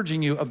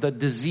 purging you of the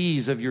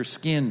disease of your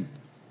skin,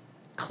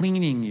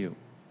 cleaning you.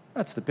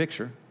 That's the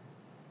picture.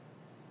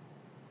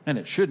 And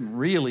it shouldn't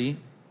really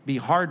be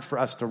hard for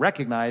us to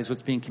recognize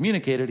what's being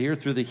communicated here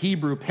through the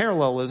Hebrew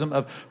parallelism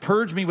of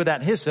purge me with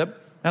that hyssop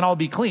and I'll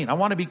be clean. I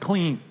want to be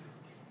clean.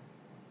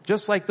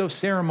 Just like those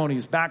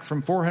ceremonies back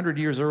from 400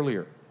 years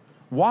earlier.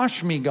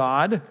 Wash me,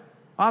 God.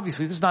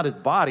 Obviously, this is not his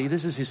body.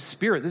 This is his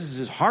spirit. This is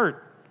his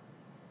heart.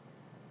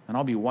 And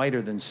I'll be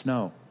whiter than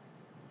snow.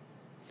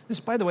 This,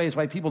 by the way, is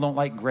why people don't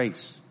like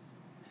grace.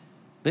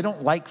 They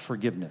don't like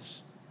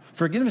forgiveness.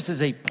 Forgiveness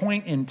is a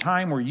point in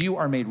time where you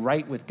are made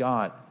right with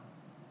God.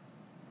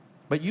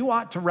 But you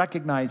ought to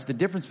recognize the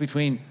difference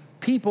between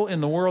people in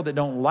the world that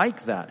don't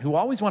like that, who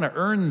always want to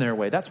earn their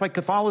way. That's why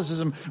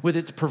Catholicism, with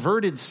its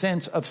perverted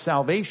sense of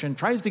salvation,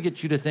 tries to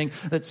get you to think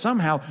that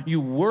somehow you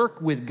work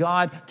with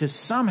God to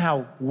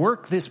somehow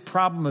work this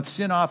problem of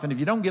sin off. And if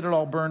you don't get it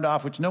all burned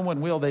off, which no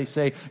one will, they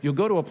say, you'll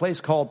go to a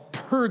place called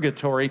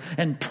purgatory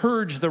and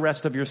purge the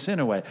rest of your sin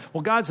away.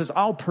 Well, God says,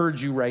 I'll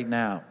purge you right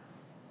now.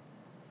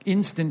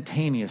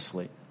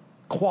 Instantaneously.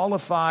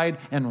 Qualified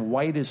and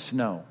white as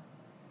snow.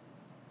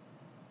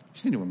 You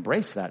just need to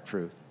embrace that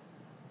truth.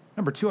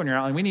 Number 2 on your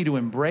outline, we need to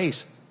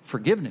embrace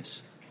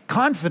forgiveness.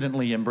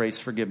 Confidently embrace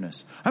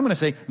forgiveness. I'm going to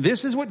say,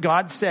 this is what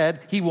God said.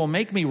 He will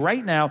make me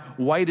right now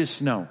white as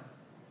snow.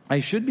 I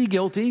should be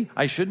guilty.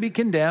 I should be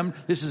condemned.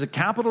 This is a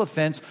capital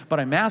offense,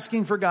 but I'm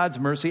asking for God's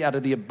mercy out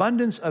of the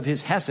abundance of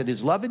his hesed,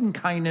 his love and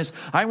kindness.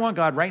 I want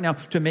God right now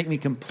to make me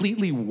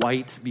completely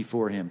white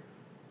before him.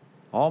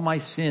 All my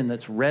sin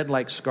that's red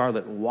like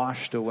scarlet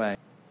washed away.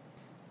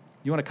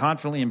 You want to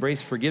confidently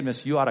embrace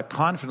forgiveness, you ought to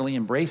confidently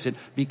embrace it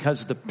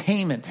because the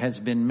payment has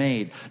been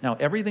made. Now,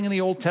 everything in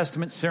the Old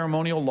Testament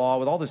ceremonial law,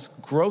 with all this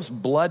gross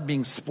blood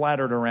being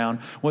splattered around,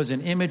 was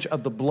an image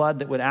of the blood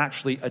that would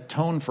actually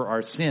atone for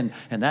our sin.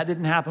 And that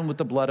didn't happen with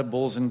the blood of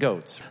bulls and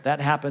goats.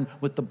 That happened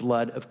with the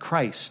blood of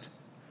Christ,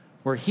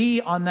 where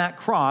he on that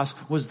cross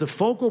was the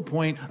focal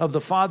point of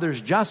the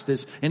Father's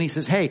justice. And he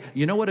says, hey,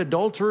 you know what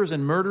adulterers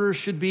and murderers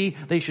should be?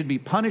 They should be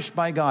punished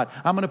by God.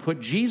 I'm going to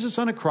put Jesus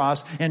on a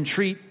cross and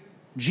treat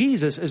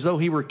Jesus as though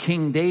he were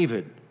King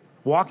David,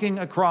 walking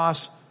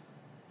across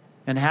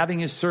and having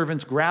his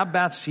servants grab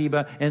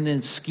Bathsheba and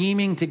then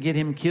scheming to get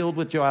him killed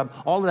with Joab.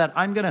 All of that,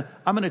 I'm going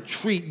to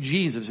treat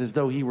Jesus as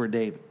though he were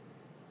David.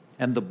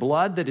 And the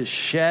blood that is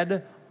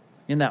shed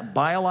in that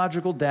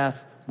biological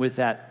death with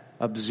that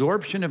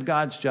absorption of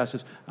God's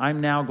justice, I'm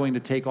now going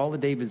to take all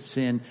of David's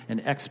sin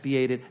and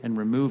expiate it and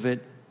remove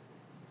it.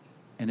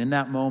 And in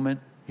that moment,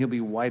 he'll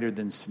be whiter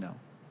than snow.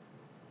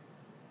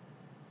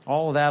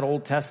 All of that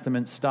Old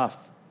Testament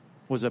stuff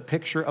was a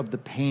picture of the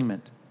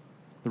payment.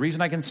 The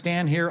reason I can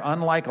stand here,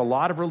 unlike a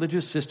lot of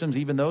religious systems,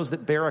 even those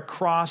that bear a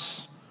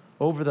cross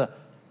over the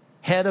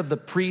head of the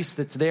priest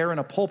that's there in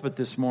a pulpit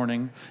this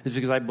morning, is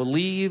because I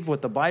believe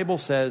what the Bible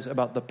says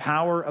about the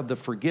power of the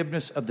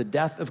forgiveness of the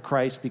death of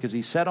Christ, because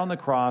he said on the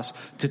cross,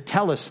 to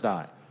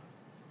telestai,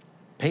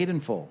 paid in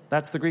full.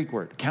 That's the Greek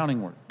word,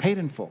 accounting word, paid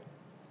in full.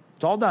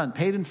 It's all done,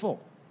 paid in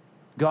full.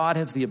 God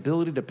has the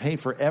ability to pay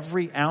for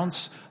every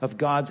ounce of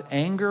God's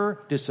anger,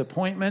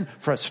 disappointment,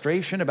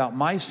 frustration about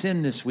my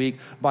sin this week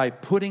by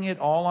putting it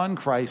all on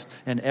Christ,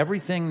 and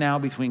everything now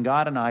between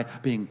God and I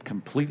being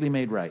completely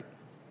made right.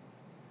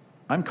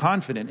 I'm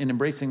confident in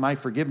embracing my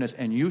forgiveness,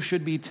 and you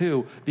should be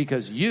too,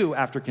 because you,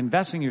 after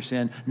confessing your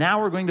sin,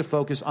 now we're going to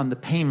focus on the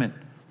payment.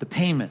 The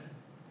payment.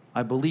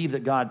 I believe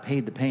that God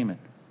paid the payment.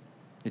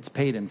 It's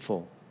paid in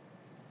full.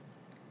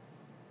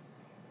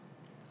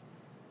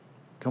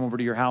 Come over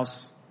to your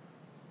house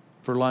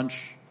for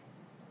lunch.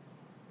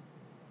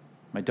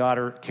 My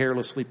daughter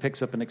carelessly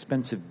picks up an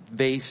expensive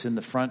vase in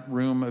the front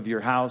room of your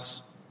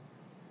house.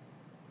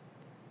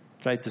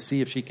 Tries to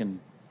see if she can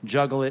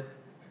juggle it.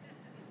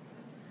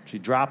 She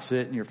drops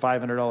it and your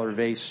 $500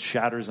 vase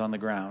shatters on the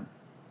ground.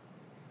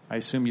 I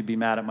assume you'd be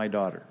mad at my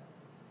daughter.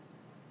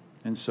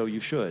 And so you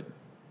should.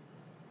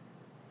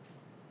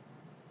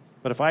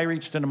 But if I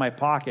reached into my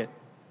pocket,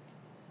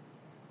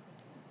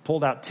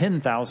 pulled out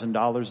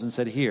 $10,000 and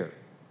said, here,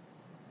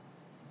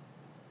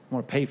 I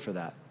want to pay for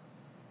that,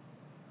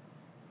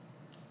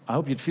 I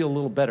hope you'd feel a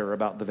little better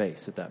about the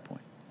vase at that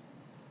point.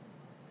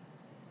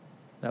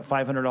 That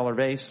 $500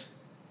 vase,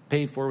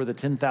 paid for with a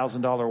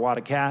 $10,000 wad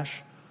of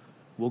cash,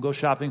 we'll go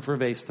shopping for a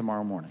vase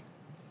tomorrow morning.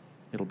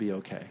 It'll be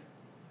okay.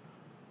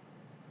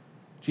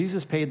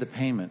 Jesus paid the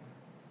payment.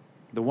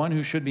 The one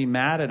who should be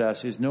mad at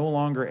us is no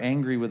longer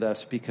angry with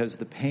us because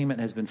the payment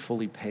has been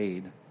fully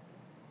paid.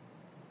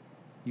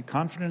 You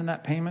confident in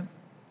that payment?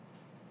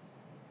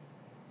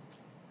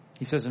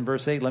 He says in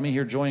verse 8, let me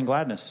hear joy and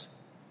gladness.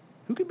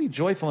 Who can be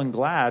joyful and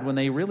glad when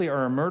they really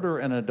are a murderer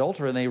and an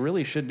adulterer and they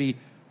really should be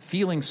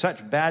feeling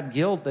such bad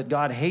guilt that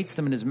God hates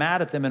them and is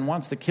mad at them and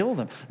wants to kill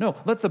them? No,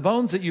 let the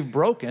bones that you've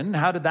broken,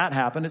 how did that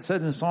happen? It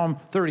said in Psalm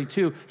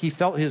 32, he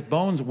felt his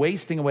bones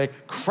wasting away,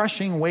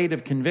 crushing weight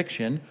of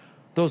conviction.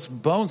 Those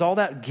bones, all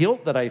that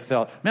guilt that I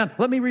felt, man,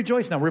 let me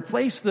rejoice now.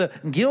 Replace the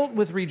guilt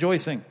with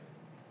rejoicing.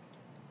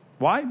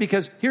 Why?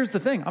 Because here's the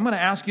thing. I'm going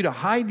to ask you to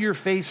hide your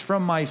face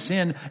from my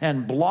sin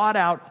and blot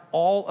out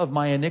all of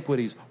my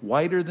iniquities.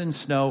 Whiter than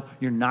snow,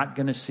 you're not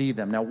going to see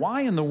them. Now,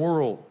 why in the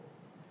world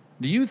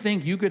do you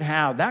think you could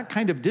have that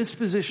kind of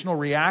dispositional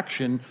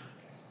reaction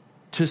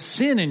to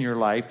sin in your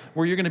life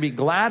where you're going to be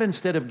glad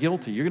instead of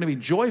guilty? You're going to be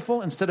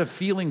joyful instead of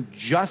feeling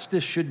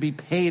justice should be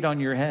paid on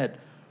your head.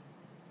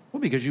 Well,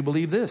 because you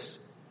believe this.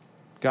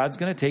 God's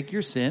going to take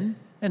your sin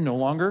and no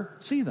longer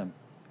see them.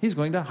 He's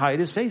going to hide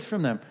his face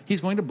from them. He's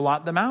going to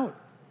blot them out.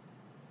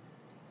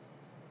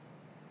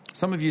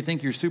 Some of you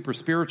think you're super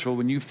spiritual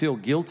when you feel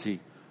guilty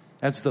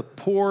as the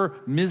poor,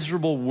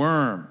 miserable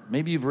worm.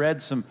 Maybe you've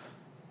read some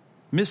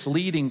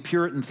misleading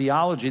Puritan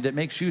theology that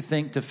makes you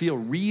think to feel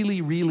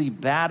really, really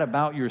bad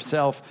about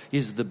yourself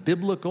is the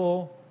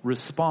biblical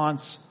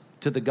response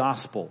to the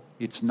gospel.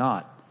 It's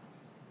not.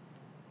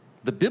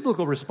 The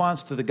biblical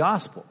response to the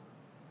gospel,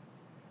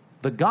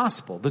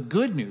 the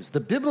good news, the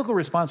biblical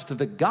response to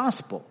the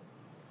gospel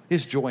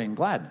is joy and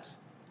gladness.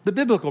 The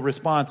biblical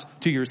response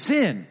to your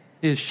sin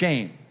is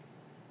shame.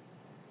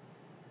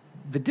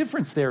 The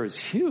difference there is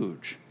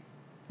huge.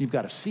 You've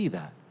got to see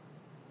that.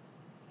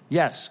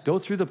 Yes, go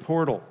through the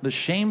portal, the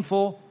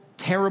shameful,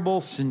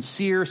 terrible,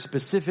 sincere,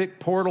 specific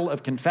portal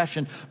of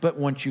confession. But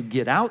once you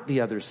get out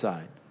the other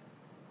side,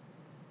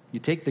 you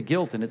take the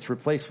guilt and it's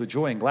replaced with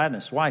joy and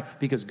gladness. Why?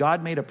 Because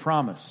God made a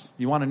promise.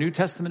 You want a New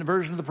Testament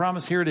version of the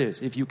promise? Here it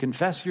is. If you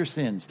confess your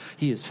sins,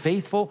 he is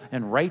faithful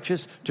and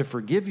righteous to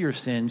forgive your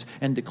sins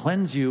and to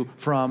cleanse you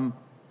from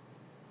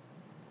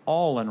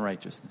all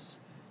unrighteousness.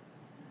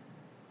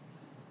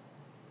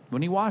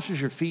 When he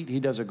washes your feet, he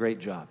does a great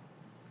job.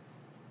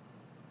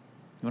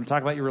 You want to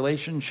talk about your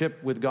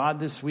relationship with God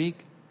this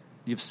week?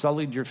 You've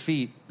sullied your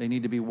feet. They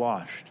need to be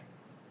washed.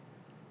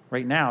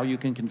 Right now, you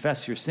can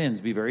confess your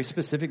sins. Be very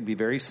specific, be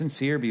very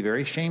sincere, be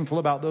very shameful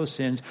about those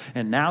sins.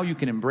 And now you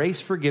can embrace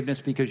forgiveness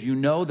because you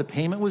know the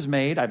payment was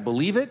made. I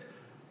believe it.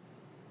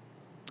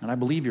 And I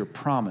believe your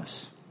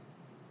promise.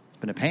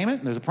 There's been a payment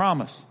and there's a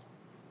promise.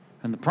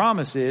 And the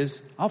promise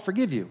is, I'll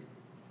forgive you.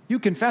 You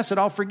confess it,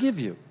 I'll forgive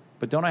you.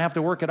 But don't I have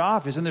to work it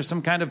off? Isn't there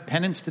some kind of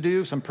penance to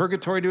do, some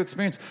purgatory to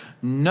experience?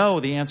 No,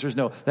 the answer is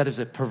no. That is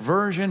a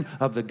perversion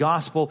of the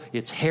gospel.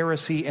 It's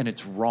heresy and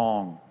it's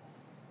wrong.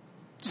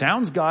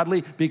 Sounds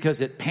godly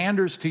because it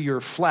panders to your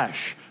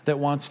flesh that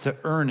wants to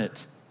earn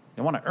it.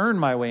 I want to earn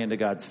my way into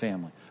God's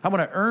family. I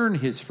want to earn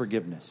his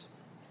forgiveness.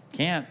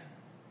 Can't.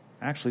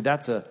 Actually,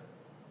 that's an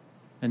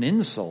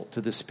insult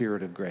to the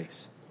Spirit of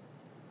grace.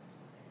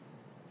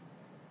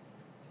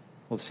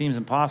 Well, it seems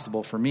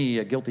impossible for me,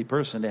 a guilty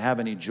person, to have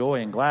any joy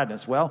and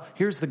gladness. Well,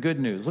 here's the good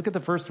news. Look at the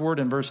first word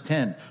in verse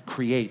 10.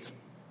 Create.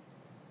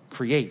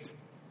 Create.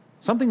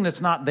 Something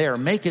that's not there,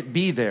 make it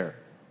be there.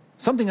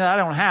 Something that I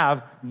don't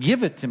have,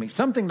 give it to me.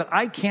 Something that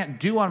I can't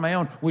do on my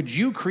own, would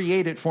you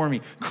create it for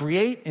me?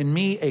 Create in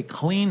me a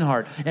clean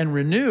heart and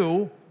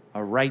renew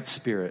a right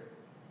spirit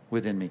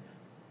within me.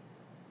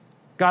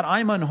 God,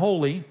 I'm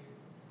unholy.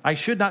 I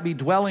should not be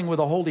dwelling with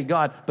a holy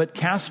God, but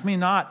cast me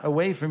not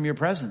away from your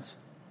presence.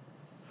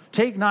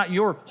 Take not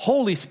your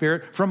Holy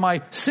Spirit from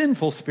my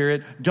sinful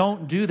spirit.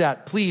 Don't do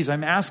that. Please,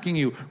 I'm asking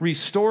you,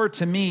 restore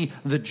to me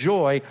the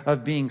joy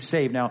of being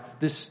saved. Now,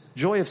 this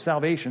joy of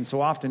salvation, so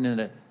often in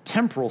a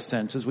temporal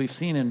sense, as we've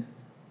seen in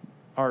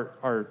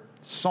our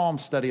Psalm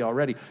study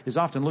already, is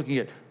often looking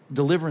at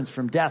deliverance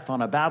from death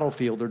on a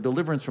battlefield or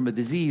deliverance from a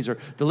disease or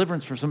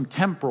deliverance from some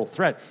temporal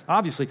threat.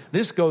 Obviously,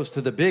 this goes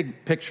to the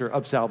big picture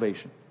of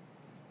salvation.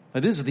 Now,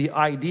 this is the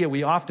idea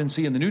we often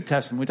see in the New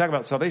Testament. When we talk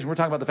about salvation, we're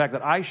talking about the fact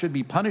that I should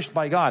be punished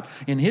by God.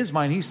 In his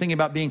mind, he's thinking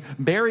about being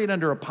buried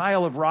under a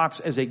pile of rocks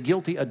as a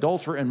guilty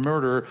adulterer and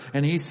murderer.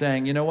 And he's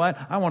saying, you know what?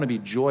 I want to be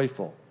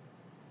joyful.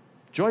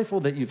 Joyful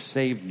that you've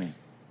saved me.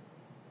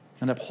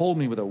 And uphold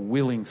me with a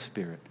willing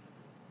spirit.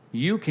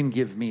 You can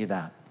give me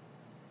that.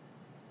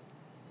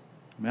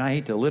 I mean, I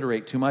hate to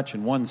alliterate too much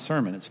in one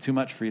sermon. It's too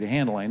much for you to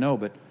handle, I know,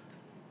 but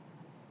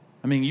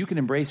I mean, you can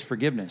embrace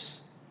forgiveness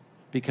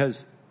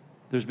because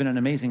there's been an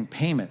amazing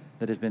payment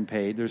that has been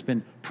paid. There's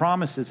been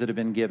promises that have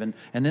been given.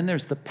 And then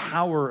there's the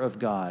power of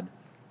God.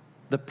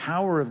 The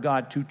power of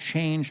God to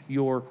change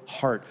your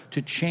heart,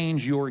 to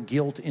change your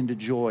guilt into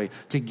joy,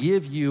 to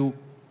give you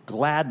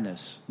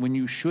gladness when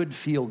you should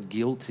feel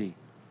guilty.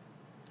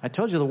 I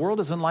told you the world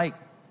doesn't like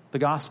the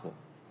gospel.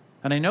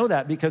 And I know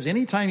that because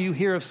anytime you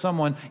hear of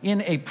someone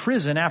in a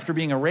prison after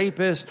being a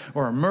rapist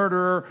or a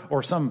murderer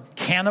or some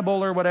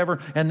cannibal or whatever,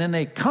 and then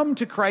they come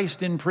to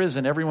Christ in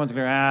prison, everyone's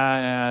going,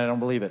 I don't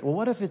believe it. Well,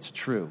 what if it's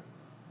true?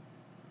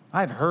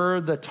 I've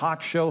heard the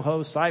talk show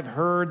hosts. I've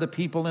heard the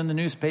people in the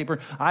newspaper.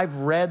 I've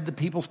read the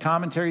people's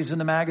commentaries in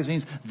the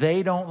magazines.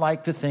 They don't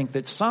like to think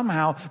that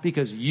somehow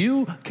because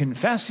you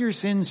confess your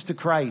sins to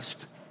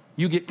Christ,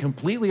 you get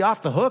completely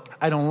off the hook.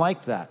 I don't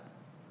like that.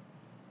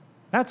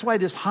 That's why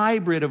this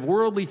hybrid of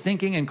worldly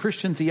thinking and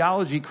Christian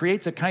theology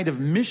creates a kind of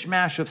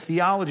mishmash of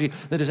theology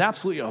that is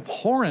absolutely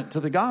abhorrent to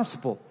the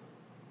gospel.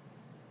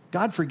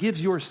 God forgives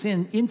your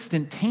sin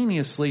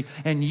instantaneously,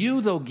 and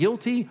you, though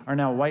guilty, are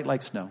now white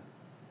like snow.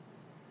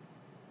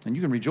 And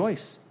you can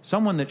rejoice.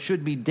 Someone that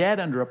should be dead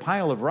under a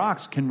pile of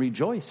rocks can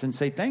rejoice and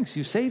say, thanks,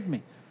 you saved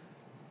me.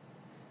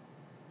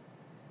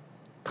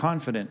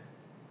 Confident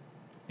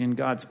in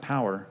God's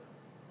power.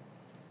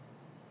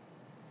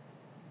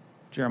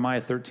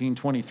 Jeremiah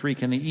 13:23,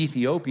 can the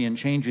Ethiopian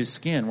change his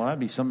skin? Well, that'd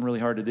be something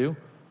really hard to do.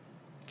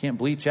 Can't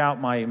bleach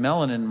out my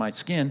melanin in my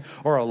skin.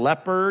 Or a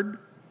leopard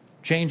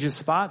change his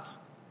spots?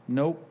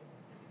 Nope.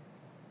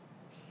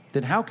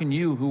 Then how can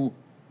you who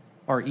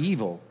are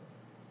evil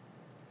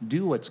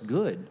do what's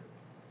good?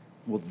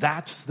 Well,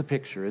 that's the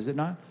picture, is it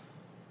not?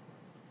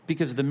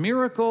 Because the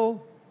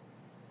miracle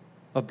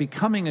of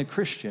becoming a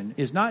Christian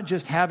is not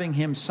just having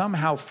him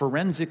somehow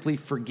forensically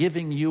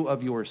forgiving you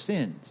of your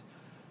sins.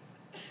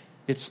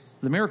 It's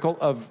the miracle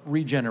of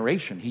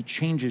regeneration. He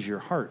changes your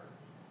heart.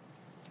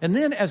 And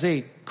then as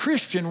a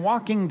Christian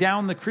walking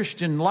down the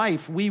Christian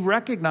life, we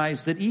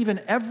recognize that even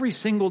every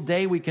single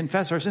day we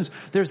confess our sins,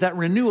 there's that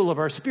renewal of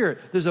our spirit.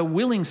 There's a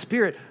willing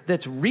spirit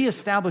that's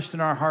reestablished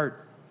in our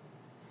heart.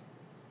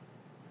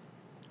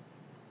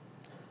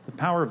 The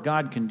power of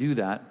God can do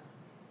that.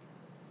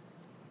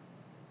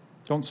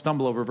 Don't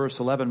stumble over verse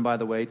 11, by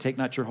the way. Take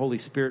not your Holy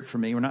Spirit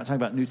from me. We're not talking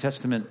about New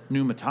Testament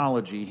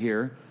pneumatology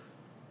here.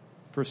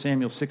 1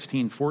 Samuel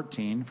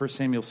 16:14. 1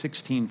 Samuel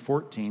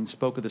 16:14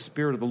 spoke of the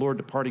Spirit of the Lord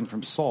departing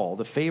from Saul.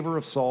 The favor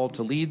of Saul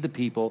to lead the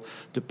people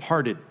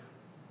departed.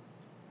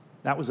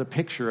 That was a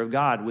picture of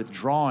God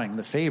withdrawing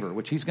the favor,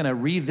 which he's going to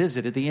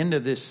revisit at the end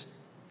of this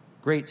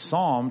great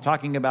psalm,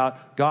 talking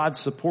about God's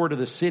support of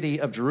the city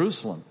of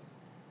Jerusalem.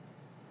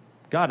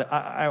 God,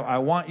 I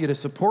want you to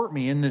support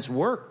me in this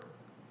work.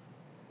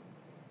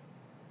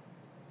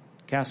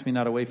 Cast me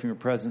not away from your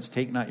presence.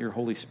 Take not your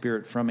Holy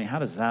Spirit from me. How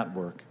does that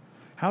work?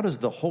 How does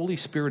the Holy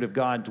Spirit of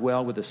God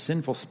dwell with a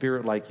sinful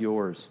spirit like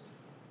yours?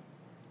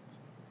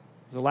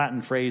 The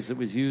Latin phrase that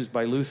was used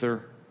by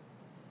Luther.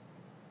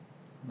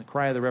 The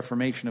cry of the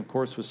Reformation, of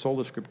course, was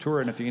sola scriptura.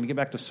 And if you're going to get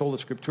back to sola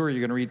scriptura, you're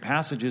going to read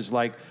passages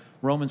like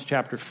Romans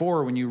chapter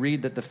 4, when you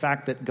read that the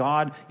fact that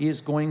God is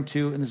going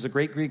to, and this is a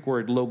great Greek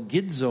word,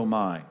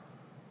 logizomai.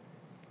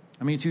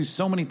 I mean, it's used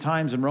so many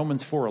times in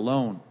Romans 4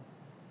 alone.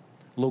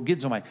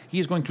 Logizomai. He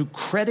is going to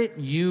credit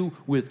you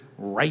with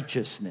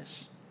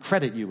righteousness.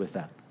 Credit you with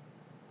that.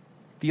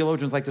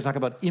 Theologians like to talk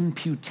about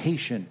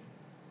imputation.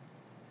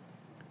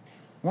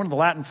 One of the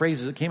Latin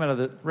phrases that came out of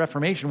the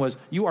Reformation was,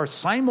 you are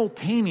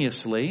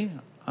simultaneously,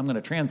 I'm going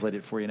to translate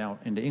it for you now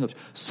into English,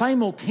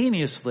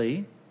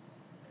 simultaneously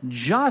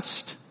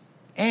just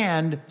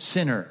and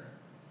sinner.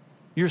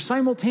 You're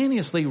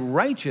simultaneously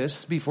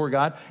righteous before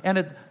God and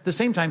at the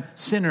same time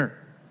sinner.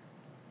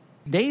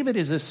 David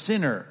is a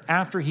sinner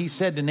after he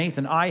said to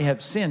Nathan, I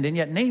have sinned. And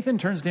yet Nathan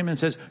turns to him and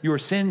says, your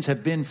sins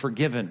have been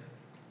forgiven.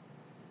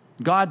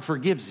 God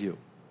forgives you.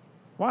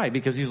 Why?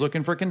 Because he's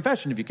looking for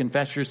confession. If you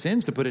confess your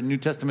sins, to put it in New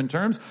Testament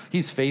terms,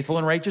 he's faithful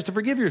and righteous to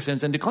forgive your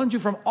sins and to cleanse you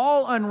from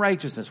all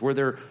unrighteousness. Were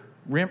there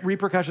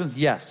repercussions?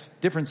 Yes.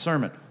 Different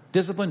sermon.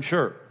 Discipline?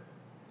 Sure.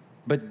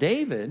 But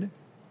David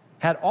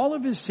had all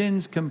of his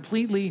sins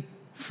completely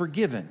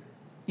forgiven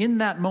in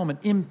that moment,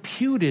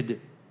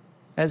 imputed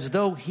as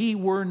though he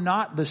were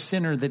not the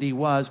sinner that he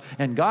was.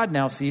 And God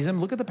now sees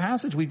him. Look at the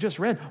passage we just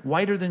read.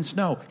 Whiter than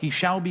snow. He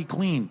shall be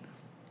clean.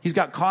 He's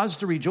got cause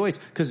to rejoice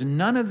because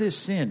none of this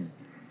sin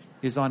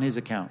is on his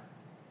account.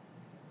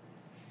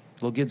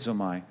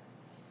 Logizomai.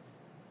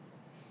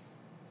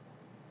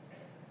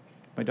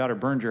 My daughter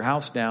burned your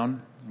house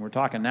down. And we're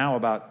talking now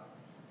about,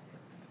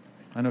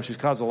 I know she's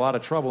caused a lot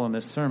of trouble in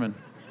this sermon.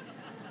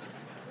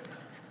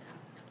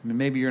 I mean,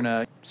 maybe you're in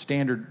a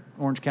standard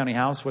Orange County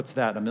house. What's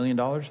that, $1 million?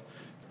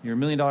 Your $1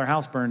 million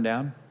house burned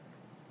down.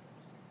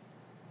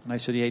 And I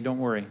said, hey, don't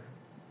worry.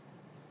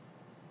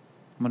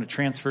 I'm going to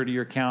transfer to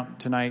your account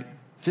tonight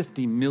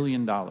 $50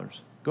 million.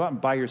 Go out and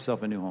buy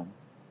yourself a new home.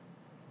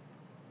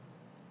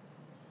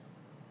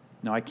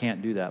 No, I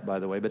can't do that, by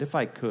the way, but if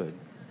I could,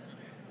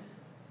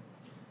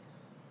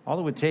 all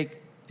it would take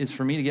is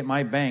for me to get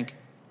my bank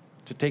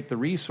to take the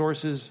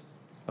resources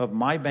of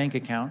my bank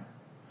account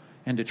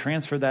and to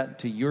transfer that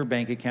to your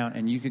bank account,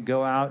 and you could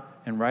go out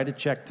and write a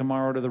check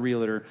tomorrow to the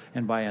realtor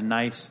and buy a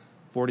nice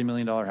 $40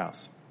 million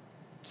house.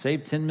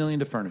 Save $10 million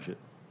to furnish it.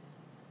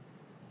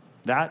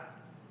 That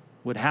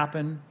would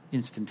happen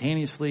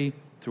instantaneously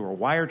through a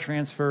wire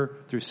transfer,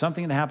 through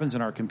something that happens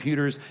in our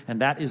computers,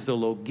 and that is the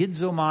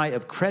logizomai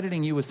of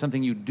crediting you with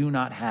something you do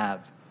not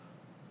have.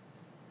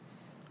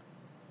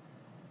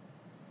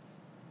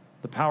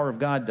 The power of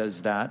God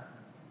does that.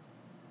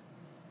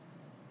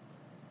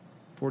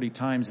 40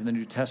 times in the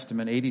New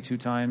Testament, 82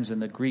 times in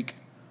the Greek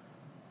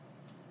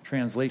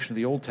translation of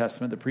the Old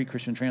Testament, the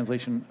pre-Christian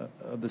translation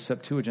of the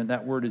Septuagint,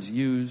 that word is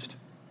used,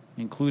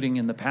 including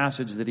in the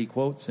passage that he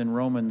quotes in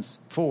Romans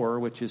 4,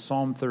 which is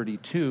Psalm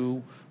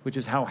 32, which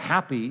is how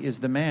happy is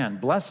the man.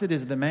 Blessed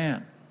is the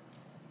man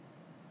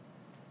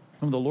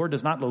whom the Lord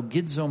does not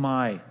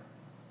logizomai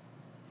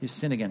his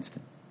sin against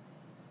him.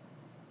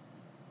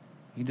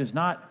 He does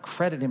not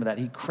credit him with that.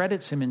 He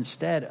credits him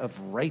instead of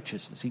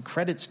righteousness. He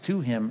credits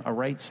to him a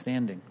right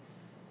standing.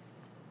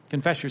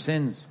 Confess your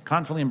sins.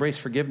 Confidently embrace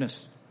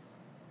forgiveness.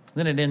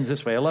 Then it ends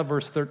this way. I love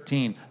verse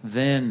 13.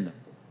 Then,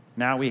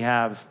 now we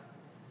have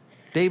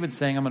David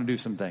saying, I'm going to do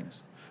some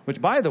things.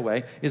 Which, by the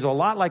way, is a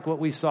lot like what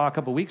we saw a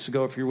couple weeks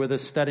ago if you're with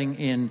us studying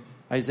in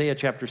Isaiah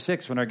chapter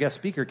 6 when our guest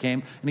speaker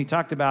came. And he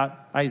talked about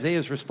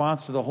Isaiah's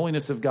response to the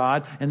holiness of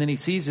God. And then he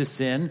sees his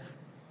sin.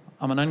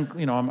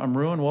 I'm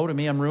ruined. Woe to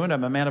me, I'm ruined.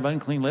 I'm a man of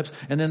unclean lips.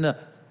 And then the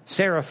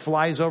seraph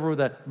flies over with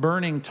a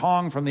burning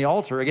tongue from the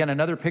altar. Again,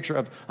 another picture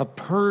of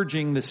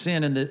purging the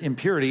sin and the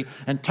impurity,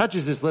 and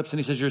touches his lips and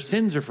he says, your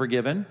sins are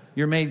forgiven.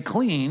 You're made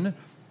clean.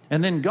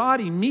 And then God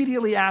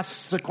immediately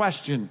asks a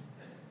question.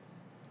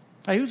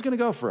 Hey, who's going to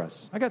go for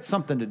us? I got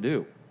something to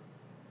do.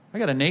 I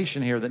got a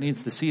nation here that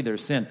needs to see their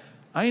sin.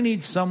 I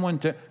need someone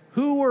to,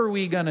 who are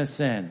we going to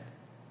send?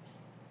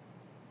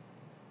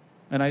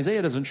 And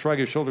Isaiah doesn't shrug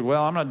his shoulder,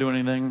 well, I'm not doing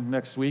anything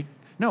next week.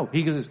 No,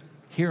 he goes,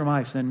 here am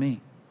I, send me.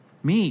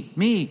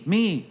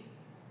 Me.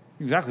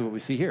 Exactly what we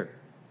see here.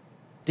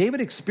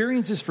 David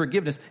experiences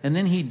forgiveness, and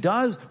then he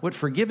does what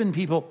forgiven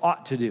people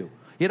ought to do.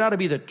 It ought to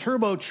be the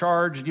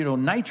turbocharged,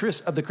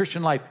 nitrous of the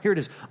Christian life. Here it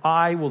is.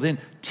 I will then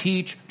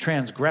teach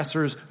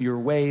transgressors your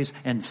ways,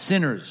 and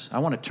sinners. I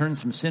want to turn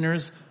some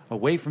sinners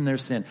away from their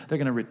sin. They're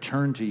going to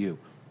return to you.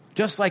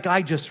 Just like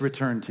I just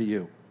returned to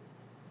you.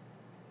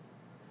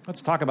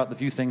 Let's talk about the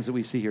few things that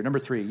we see here. Number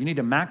 3, you need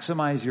to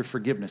maximize your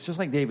forgiveness, just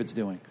like David's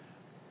doing.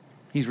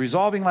 He's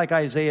resolving like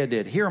Isaiah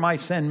did. Here am I,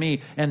 send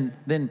me. And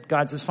then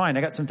God says, fine,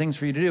 I got some things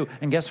for you to do.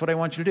 And guess what I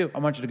want you to do? I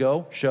want you to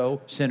go show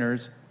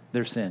sinners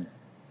their sin.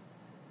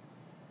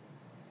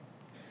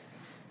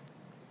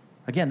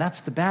 Again, that's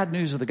the bad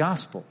news of the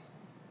gospel.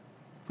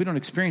 If we don't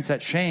experience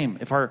that shame,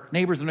 if our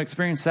neighbors don't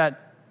experience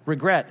that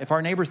regret, if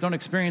our neighbors don't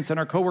experience and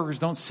our coworkers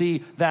don't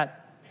see that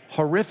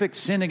horrific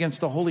sin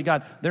against the holy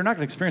God, they're not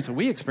going to experience what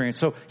we experience.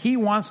 So he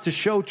wants to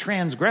show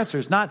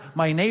transgressors, not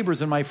my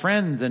neighbors and my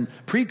friends and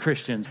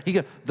pre-Christians.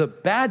 The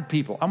bad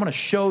people, I want to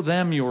show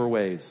them your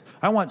ways.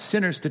 I want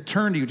sinners to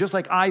turn to you just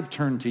like I've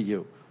turned to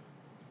you.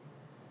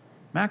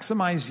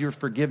 Maximize your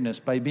forgiveness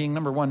by being,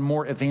 number 1,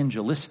 more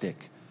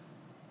evangelistic.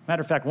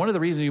 Matter of fact, one of the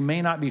reasons you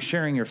may not be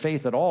sharing your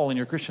faith at all in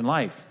your Christian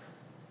life,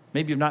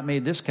 maybe you've not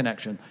made this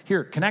connection.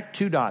 Here, connect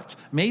 2 dots.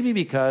 Maybe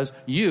because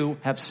you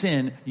have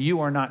sinned,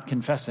 you are not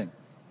confessing.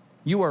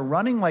 You are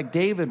running like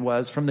David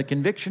was from the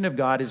conviction of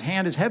God. His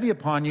hand is heavy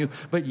upon you,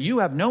 but you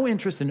have no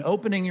interest in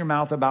opening your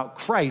mouth about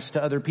Christ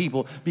to other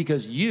people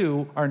because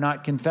you are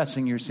not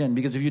confessing your sin.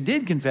 Because if you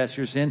did confess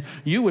your sin,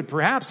 you would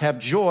perhaps have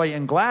joy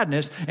and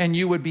gladness, and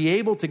you would be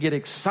able to get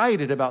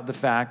excited about the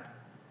fact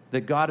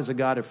that God is a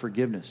God of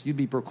forgiveness. You'd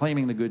be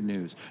proclaiming the good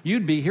news.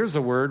 You'd be, here's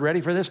the word,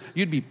 ready for this?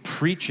 You'd be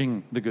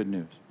preaching the good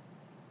news.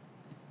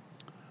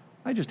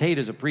 I just hate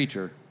as a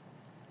preacher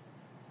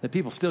that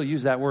people still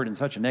use that word in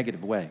such a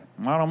negative way.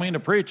 I don't mean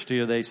to preach to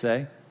you, they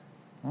say.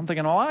 I'm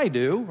thinking, well, I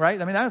do,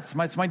 right? I mean,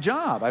 that's my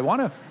job. I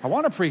want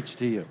to preach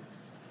to you.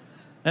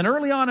 And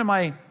early on in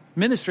my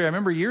ministry, I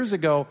remember years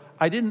ago,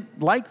 I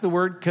didn't like the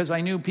word because I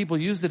knew people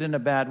used it in a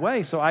bad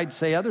way, so I'd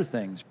say other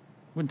things.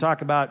 Wouldn't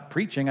talk about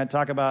preaching, I'd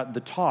talk about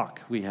the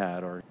talk we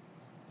had. Or,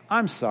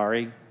 I'm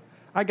sorry,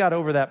 I got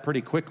over that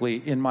pretty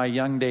quickly in my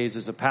young days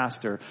as a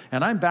pastor.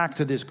 And I'm back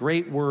to this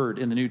great word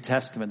in the New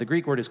Testament. The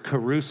Greek word is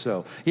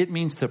caruso. It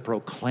means to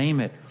proclaim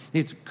it.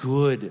 It's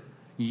good.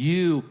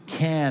 You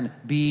can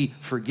be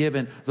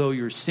forgiven. Though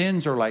your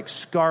sins are like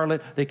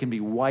scarlet, they can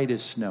be white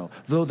as snow.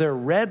 Though they're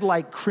red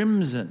like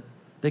crimson,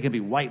 they can be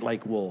white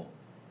like wool.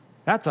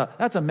 That's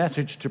a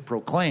message to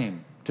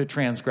proclaim to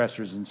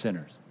transgressors and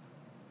sinners.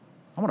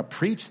 I want to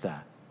preach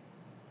that.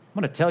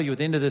 I'm going to tell you at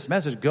the end of this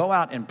message, go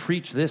out and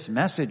preach this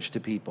message to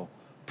people.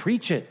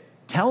 Preach it.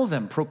 Tell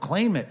them.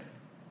 Proclaim it.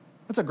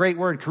 That's a great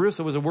word.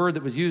 Caruso was a word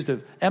that was used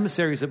of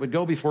emissaries that would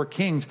go before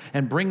kings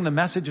and bring the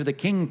message of the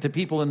king to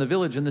people in the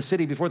village, in the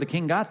city, before the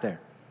king got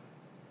there.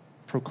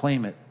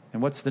 Proclaim it.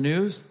 And what's the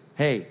news?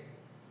 Hey,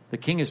 The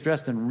king is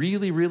dressed in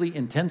really, really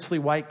intensely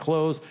white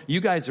clothes.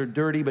 You guys are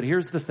dirty, but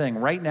here's the thing.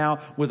 Right now,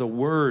 with a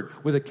word,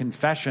 with a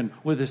confession,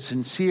 with a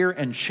sincere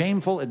and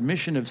shameful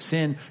admission of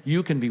sin,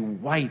 you can be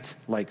white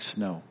like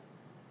snow.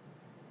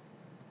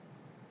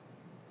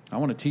 I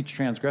want to teach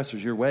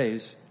transgressors your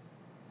ways,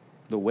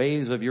 the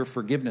ways of your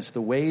forgiveness, the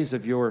ways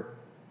of your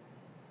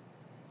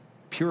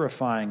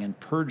purifying and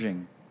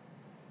purging.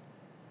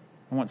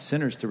 I want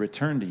sinners to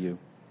return to you.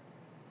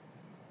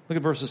 Look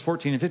at verses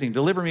 14 and 15.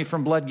 Deliver me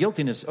from blood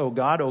guiltiness, O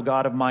God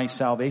of my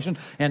salvation.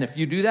 And if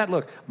you do that,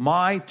 look,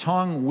 my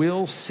tongue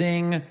will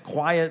sing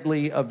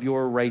quietly of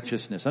your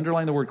righteousness.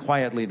 Underline the word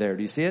quietly there.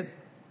 Do you see it?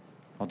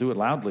 I'll do it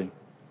loudly. I'm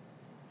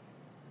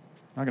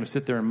not going to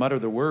sit there and mutter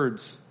the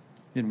words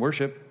in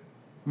worship.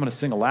 I'm going to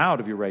sing aloud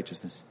of your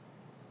righteousness.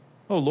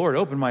 Oh Lord,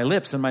 open my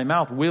lips and my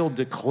mouth will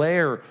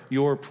declare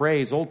your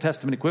praise. Old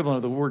Testament equivalent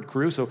of the word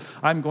caruso.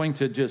 I'm going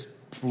to just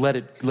let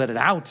it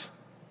out.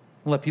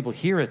 Let people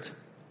hear it.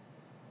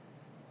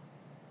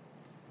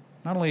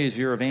 Not only is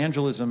your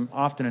evangelism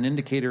often an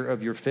indicator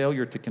of your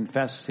failure to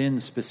confess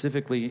sin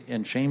specifically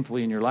and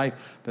shamefully in your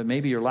life, but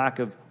maybe your lack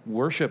of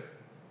worship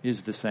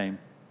is the same.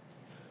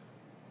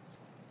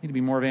 You need to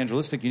be more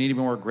evangelistic. You need to be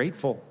more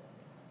grateful.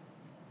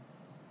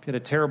 If you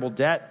had a terrible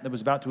debt that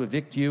was about to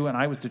evict you and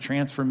I was to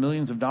transfer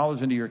millions of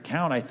dollars into your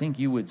account, I think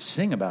you would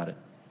sing about it.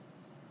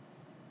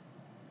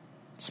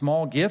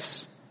 Small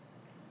gifts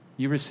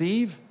you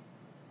receive,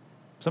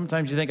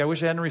 sometimes you think, I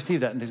wish I hadn't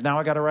received that, because now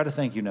I got to write a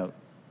thank you note.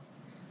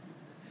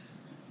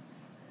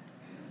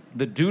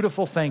 The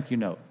dutiful thank you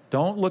note.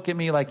 Don't look at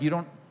me like you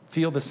don't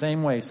feel the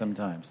same way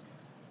sometimes.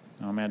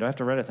 Oh man, do I have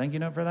to write a thank you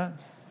note for that?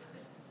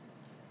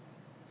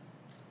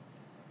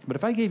 But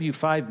if I gave you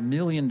 $5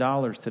 million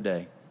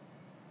today,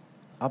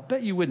 I'll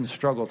bet you wouldn't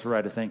struggle to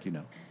write a thank you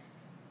note.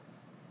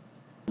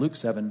 Luke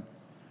 7,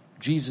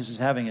 Jesus is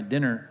having a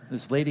dinner.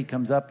 This lady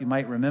comes up, you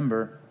might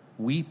remember,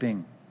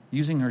 weeping,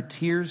 using her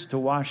tears to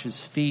wash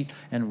his feet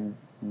and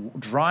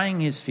drying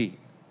his feet.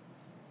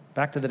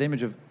 Back to that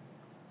image of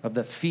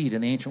the feet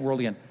in the ancient world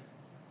again,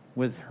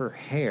 with her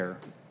hair.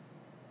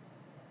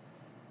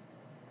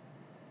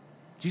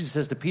 Jesus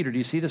says to Peter, do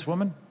you see this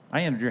woman?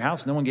 I entered your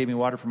house. No one gave me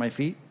water for my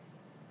feet.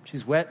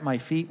 She's wet my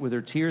feet with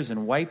her tears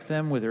and wiped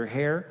them with her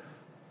hair.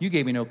 You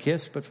gave me no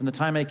kiss, but from the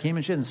time I came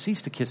in, she hasn't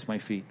ceased to kiss my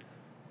feet.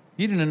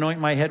 You didn't anoint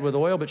my head with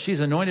oil, but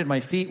she's anointed my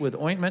feet with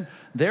ointment.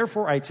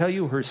 Therefore, I tell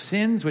you, her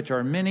sins, which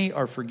are many,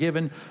 are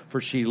forgiven, for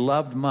she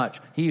loved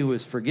much. He who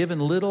is forgiven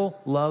little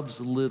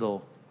loves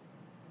little.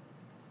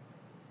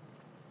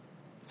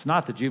 It's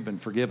not that you've been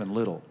forgiven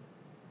little.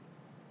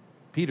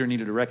 Peter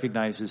needed to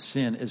recognize his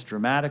sin as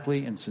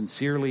dramatically and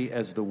sincerely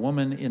as the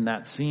woman in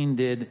that scene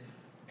did.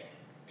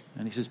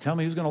 And he says, tell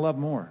me who's going to love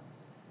more.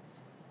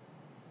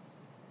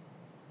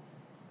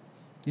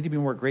 You need to be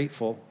more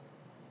grateful.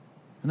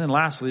 And then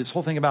lastly, this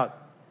whole thing about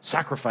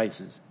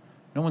sacrifices.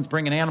 No one's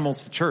bringing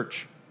animals to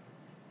church.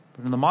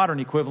 But in the modern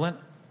equivalent,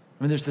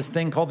 there's this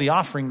thing called the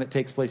offering that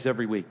takes place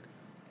every week.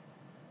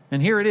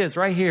 And here it is,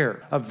 right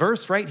here. A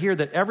verse right here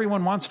that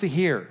everyone wants to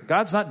hear.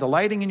 God's not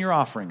delighting in your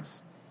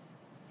offerings.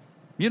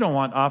 You don't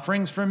want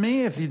offerings from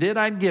me. If you did,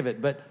 I'd give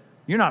it. But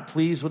you're not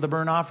pleased with the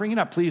burnt offering. You're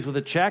not pleased with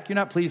a check. You're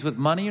not pleased with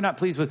money. You're not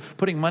pleased with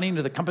putting money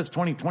into the Compass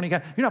 2020.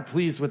 You're not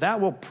pleased with that.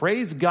 Well,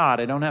 praise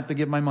God, I don't have to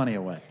give my money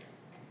away.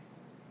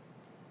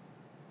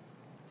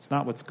 It's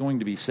not what's going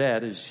to be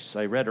said. As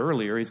I read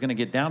earlier, he's going to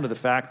get down to the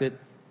fact that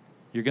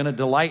you're going to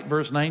delight,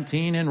 verse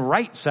 19, in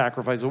right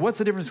sacrifices. What's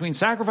the difference between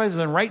sacrifices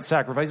and right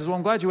sacrifices? Well,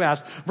 I'm glad you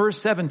asked.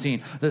 Verse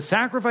 17, the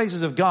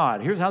sacrifices of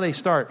God, here's how they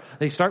start.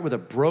 They start with a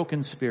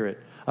broken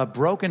spirit, a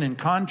broken and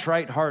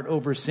contrite heart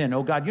over sin.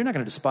 Oh, God, you're not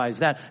going to despise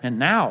that. And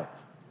now,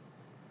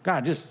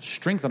 God, just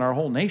strengthen our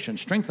whole nation,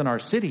 strengthen our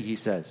city, he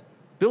says.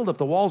 Build up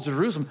the walls of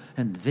Jerusalem,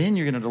 and then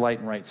you're going to delight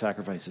in right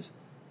sacrifices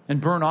and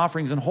burnt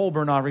offerings and whole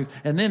burnt offerings,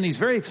 and then these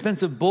very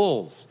expensive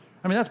bulls.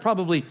 That's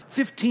probably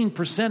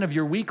 15% of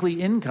your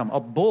weekly income, a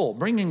bull,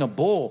 bringing a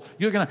bull.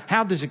 You're going to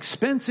have this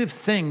expensive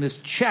thing, this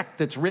check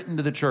that's written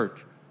to the church.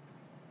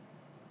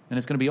 And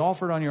it's going to be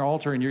offered on your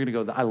altar, and you're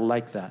going to go, I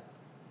like that.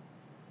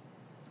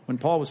 When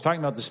Paul was talking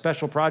about the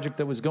special project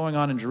that was going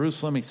on in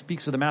Jerusalem, he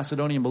speaks of the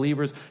Macedonian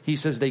believers. He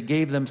says they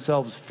gave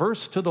themselves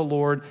first to the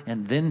Lord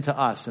and then to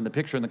us. And the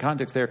picture in the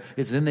context there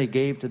is then they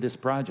gave to this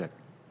project.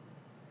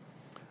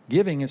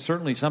 Giving is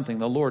certainly something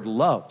the Lord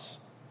loves.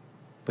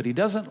 But he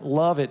doesn't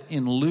love it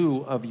in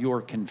lieu of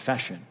your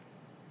confession.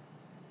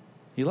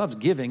 He loves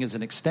giving as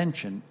an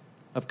extension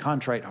of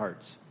contrite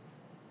hearts.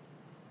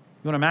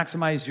 You want to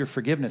maximize your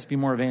forgiveness, be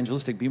more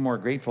evangelistic, be more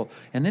grateful,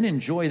 and then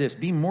enjoy this.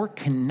 Be more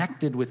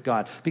connected with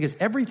God. Because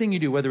everything you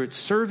do, whether it's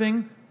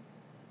serving,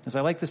 as I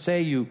like to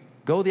say, you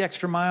go the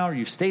extra mile, or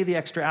you stay the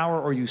extra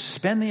hour, or you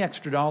spend the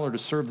extra dollar to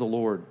serve the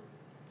Lord.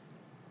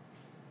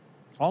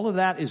 All of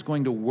that is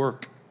going to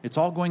work. It's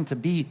all going to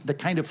be the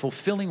kind of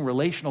fulfilling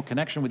relational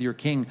connection with your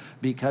King,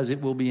 because it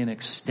will be an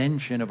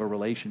extension of a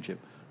relationship,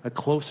 a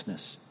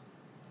closeness.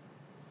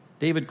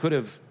 David could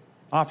have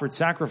offered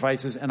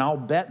sacrifices, and I'll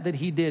bet that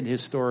he did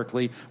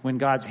historically when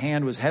God's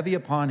hand was heavy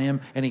upon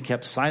him and he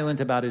kept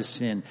silent about his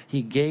sin.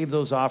 He gave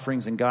those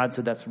offerings, and God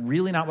said, that's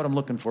really not what I'm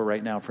looking for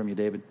right now from you,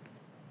 David.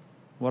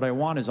 What I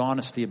want is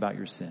honesty about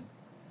your sin.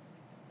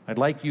 I'd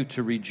like you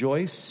to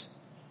rejoice,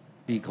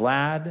 be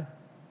glad,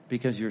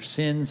 because your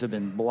sins have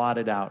been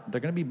blotted out.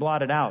 They're going to be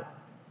blotted out.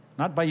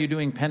 Not by you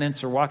doing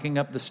penance or walking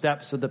up the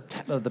steps of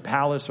the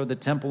palace or the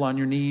temple on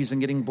your knees and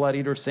getting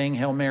bloodied or saying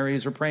Hail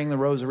Marys or praying the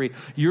rosary.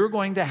 You're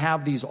going to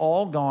have these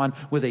all gone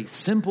with a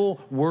simple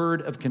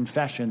word of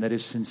confession that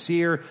is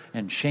sincere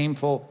and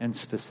shameful and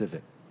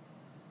specific.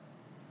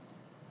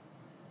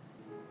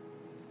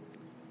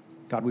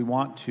 God, we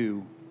want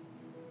to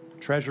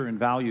treasure and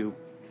value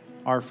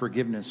our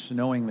forgiveness,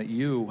 knowing that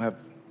you have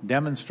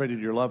demonstrated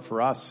your love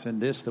for us in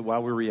this, that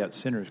while we were yet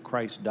sinners,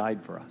 Christ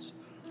died for us.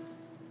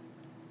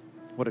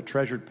 What a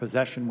treasured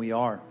possession we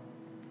are.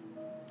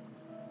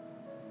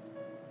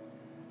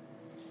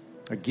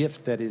 A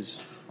gift that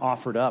is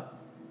offered up.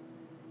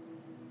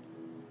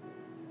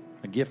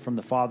 A gift from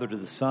the Father to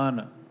the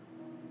Son.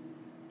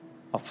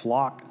 A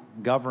flock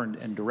governed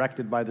and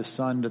directed by the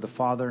Son to the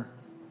Father.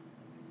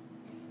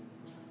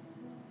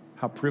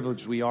 How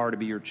privileged we are to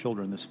be your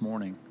children this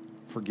morning,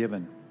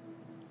 forgiven.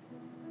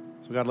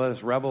 So God, let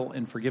us revel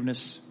in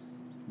forgiveness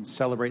and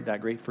celebrate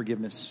that great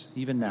forgiveness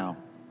even now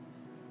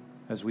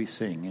as we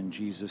sing in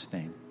Jesus'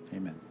 name.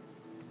 Amen.